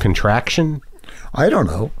cultural contraction? I don't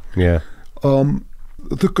know. Yeah.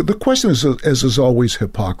 The question is always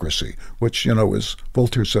hypocrisy, which, as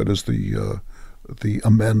Voltaire said, is the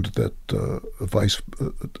amend that vice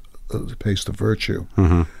pays to virtue.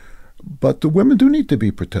 But the women do need to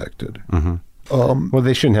be protected. Well,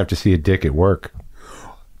 they shouldn't have to see a dick at work.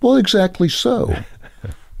 Well, exactly so.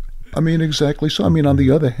 Exactly so. On the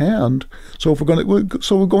other hand, so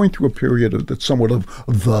we're going through a period that's somewhat of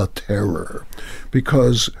the terror,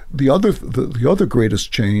 because the other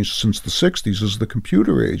greatest change since the 60s is the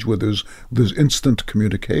computer age, where there's instant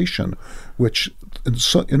communication, which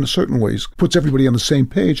in certain ways puts everybody on the same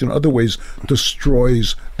page, and in other ways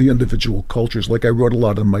destroys the individual cultures. Like I wrote a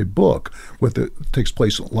lot in my book, where a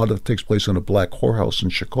lot of it takes place in a black whorehouse in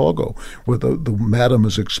Chicago, where the madam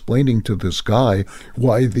is explaining to this guy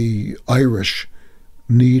why the Irish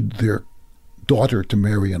need their daughter to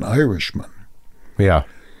marry an Irishman. Yeah.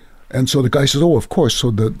 And so the guy says, oh, of course,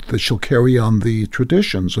 so that she'll carry on the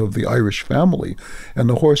traditions of the Irish family. And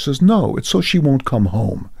the horse says, no, it's so she won't come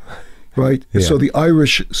home, right? Yeah. So the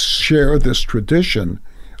Irish share this tradition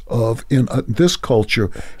of, in this culture,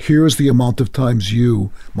 here's the amount of times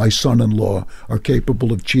you, my son-in-law, are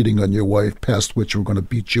capable of cheating on your wife, past which we're going to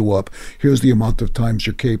beat you up. Here's the amount of times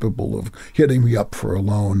you're capable of hitting me up for a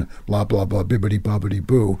loan, blah, blah, blah,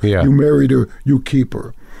 bibbidi-bobbidi-boo. Yeah. You married her, you keep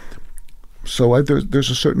her. So there's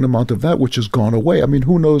a certain amount of that which has gone away. I mean,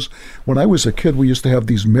 who knows? When I was a kid, we used to have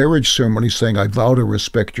these marriage ceremonies saying, I vow to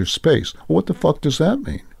respect your space. Well, what the fuck does that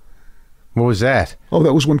mean? What was that? Oh,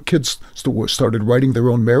 that was when kids started writing their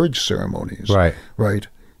own marriage ceremonies. Right. Right.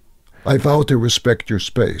 I vow to respect your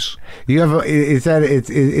space. You have that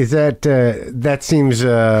seems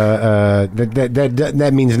that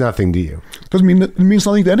means nothing to you. Doesn't mean it means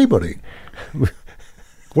nothing to anybody.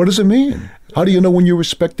 What does it mean? How do you know when you're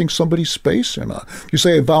respecting somebody's space or not? You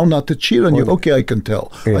say, I vow not to cheat on you. Okay, I can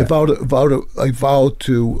tell. Yeah. I vow to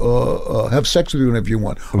have sex with you whenever you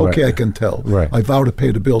want. Okay, right. I can tell. Right. I vow to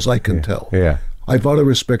pay the bills. I can tell. Yeah. I vow to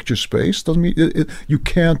respect your space. Doesn't mean you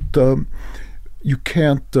can't. You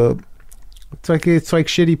can't. It's like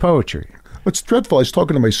shitty poetry. It's dreadful. I was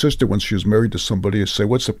talking to my sister when she was married to somebody. I say,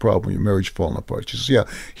 what's the problem? Your marriage falling apart. She says, yeah,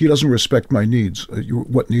 he doesn't respect my needs.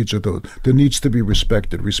 What needs are those? The needs to be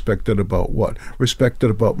respected. Respected about what? Respected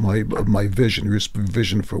about my vision.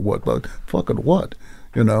 Vision for what? About fucking what?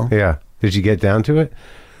 You know? Yeah. Did you get down to it?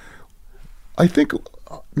 I think,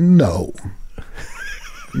 no.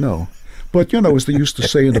 No. But, as they used to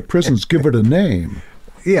say in the prisons, give it a name.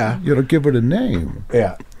 Yeah. Give it a name.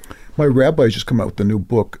 Yeah. My rabbi just come out with a new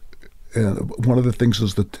book. And one of the things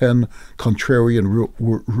is the 10 contrarian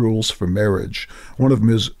rules for marriage. One of them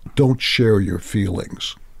is don't share your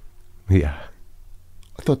feelings. Yeah.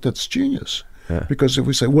 I thought that's genius. Yeah. Because if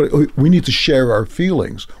we say, we need to share our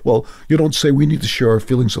feelings. Well, you don't say we need to share our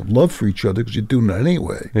feelings of love for each other because you're doing that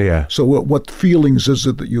anyway. Yeah. So what feelings is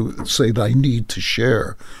it that you say that I need to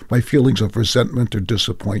share? My feelings of resentment or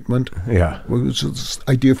disappointment? Yeah. Well, it's this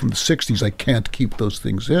idea from the 60s, I can't keep those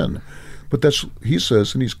things in. But that's, he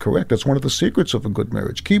says, and he's correct, that's one of the secrets of a good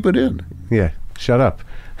marriage. Keep it in. Yeah. Shut up.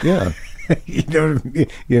 Yeah.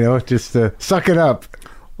 Just suck it up.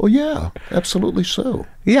 Well, yeah, absolutely so.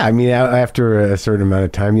 Yeah, I mean, after a certain amount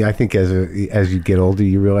of time, I think as you get older,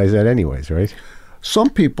 you realize that anyways, right? Some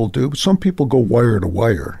people do, but some people go wire to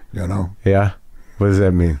wire, Yeah? What does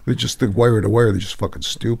that mean? They just think wire to wire, they're just fucking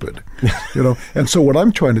stupid, And so what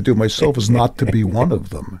I'm trying to do myself is not to be one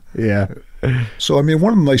of them. Yeah. So, I mean,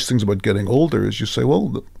 one of the nice things about getting older is you say,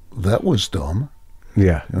 well, that was dumb.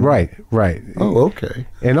 Yeah, right. Oh, okay.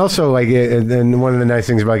 And also, then one of the nice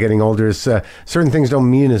things about getting older is certain things don't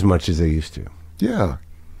mean as much as they used to. Yeah.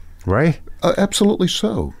 Right? Absolutely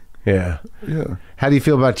so. Yeah. Yeah. How do you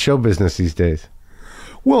feel about show business these days?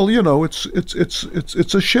 Well, it's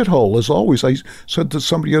a shithole as always. I said to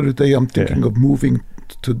somebody the other day, I'm thinking of moving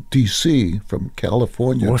to D.C. from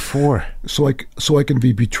California. What for? So I can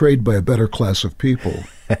be betrayed by a better class of people.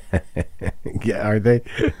 Yeah, are they?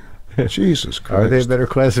 Jesus Christ! Are they a better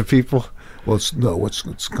class of people? Well, it's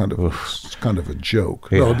kind of a joke.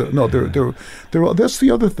 Yeah. No, they're that's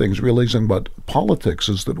the other things realizing about politics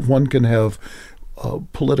is that one can have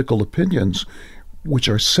political opinions which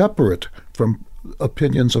are separate from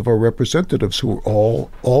opinions of our representatives who are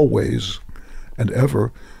always and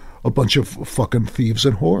ever a bunch of fucking thieves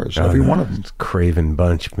and whores. Every one of them. It's a craven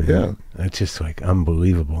bunch, man. Yeah. It's just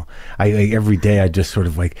unbelievable. Every day I just sort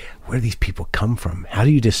of where do these people come from? How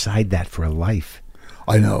do you decide that for a life?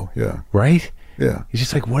 I know, yeah. Right? Yeah. It's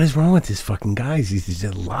just what is wrong with these fucking guys? These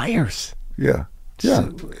are liars. Yeah. Yeah.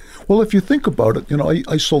 Well, if you think about it,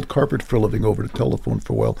 I sold carpet for a living over the telephone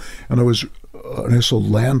for a while, and I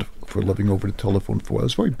sold land for a living over the telephone for a while. I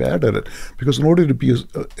was very bad at it because in order to be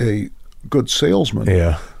a good salesman,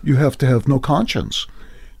 you have to have no conscience.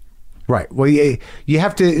 Right. Well, you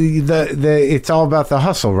have to. It's all about the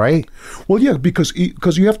hustle, right? Well, yeah, because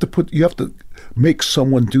you have to make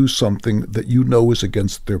someone do something that is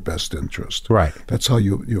against their best interest. Right. That's how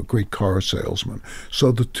you're a great car salesman.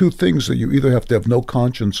 So the two things that you either have to have no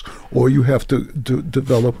conscience or you have to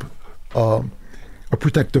develop a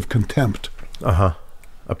protective contempt.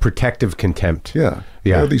 A protective contempt. Yeah.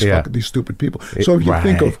 These stupid people. So if you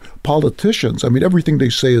think of politicians, I mean, everything they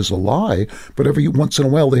say is a lie, but every once in a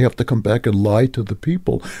while they have to come back and lie to the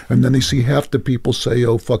people. And then they see half the people say,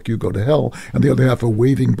 oh, fuck you, go to hell. And the other half are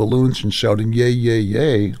waving balloons and shouting, yay, yay,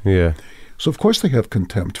 yay. Yeah. So of course they have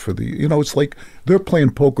contempt for it's like they're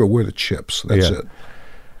playing poker, we're the chips. That's it.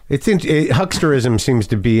 It's hucksterism seems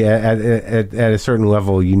to be at a certain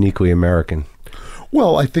level uniquely American.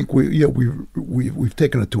 Well, I think we've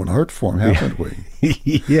taken it to an art form, haven't we?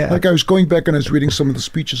 Yeah. Like I was going back and I was reading some of the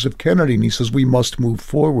speeches of Kennedy, and he says we must move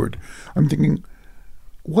forward. I'm thinking,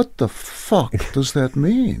 what the fuck does that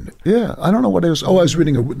mean? Yeah, I don't know what it was. Oh, I was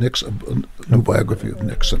reading a new biography of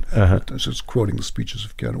Nixon. I was just quoting the speeches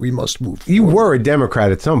of Kennedy. We must move forward. You were a Democrat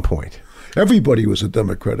at some point. Everybody was a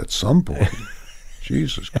Democrat at some point.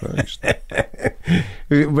 Jesus Christ!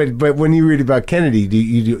 But when you read about Kennedy,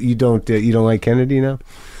 you don't like Kennedy now?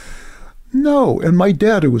 No, and my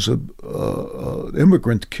dad, who was a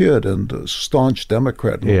immigrant kid and a staunch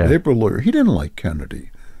Democrat and a labor lawyer, he didn't like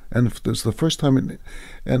Kennedy. And if this the first time,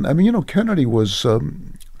 and I mean, Kennedy was,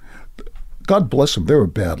 God bless him, they're a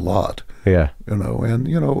bad lot. Yeah. And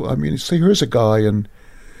I mean, say here's a guy and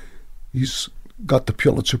he's got the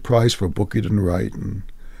Pulitzer Prize for a book he didn't write, and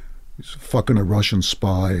he's fucking a Russian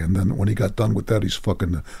spy, and then when he got done with that, he's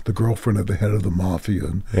fucking the girlfriend of the head of the mafia,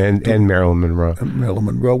 and Marilyn Monroe. And Marilyn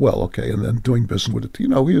Monroe, well, okay, and then doing business with it.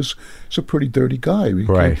 He's a pretty dirty guy.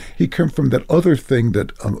 He came from that other thing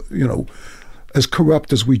that, as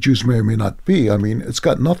corrupt as we Jews may or may not be. I mean, it's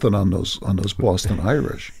got nothing on those Boston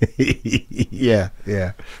Irish. Yeah,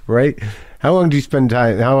 right. How long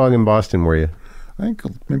in Boston were you? I think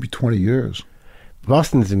maybe 20 years.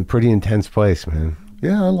 Boston's a pretty intense place, man.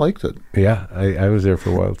 Yeah, I liked it. Yeah, I was there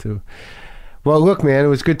for a while, too. Well, look, man, it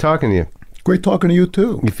was good talking to you. Great talking to you,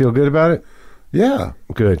 too. You feel good about it? Yeah.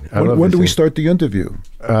 Good. When do we start the interview?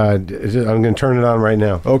 I'm going to turn it on right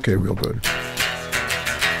now. Okay, real good.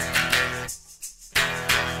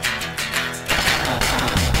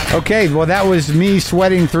 Okay, well, that was me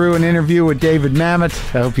sweating through an interview with David Mamet.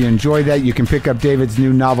 I hope you enjoyed that. You can pick up David's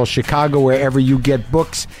new novel, Chicago, wherever you get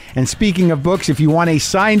books. And speaking of books, if you want a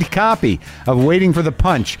signed copy of Waiting for the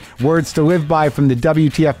Punch, Words to Live By from the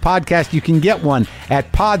WTF podcast, you can get one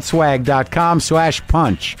at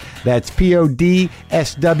podswag.com/punch. That's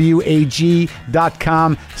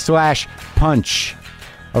podswag.com/punch.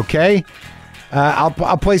 Okay?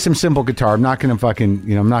 I'll play some simple guitar. I'm not going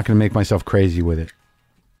to make myself crazy with it.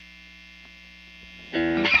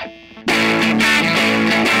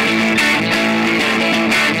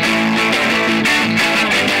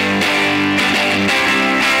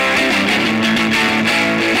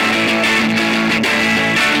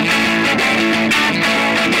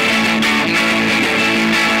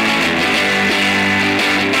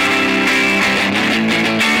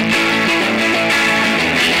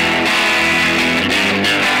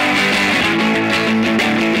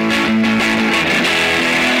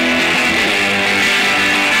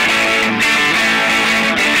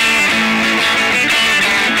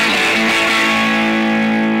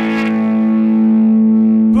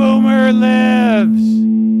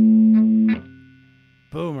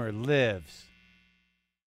 Boomer lives.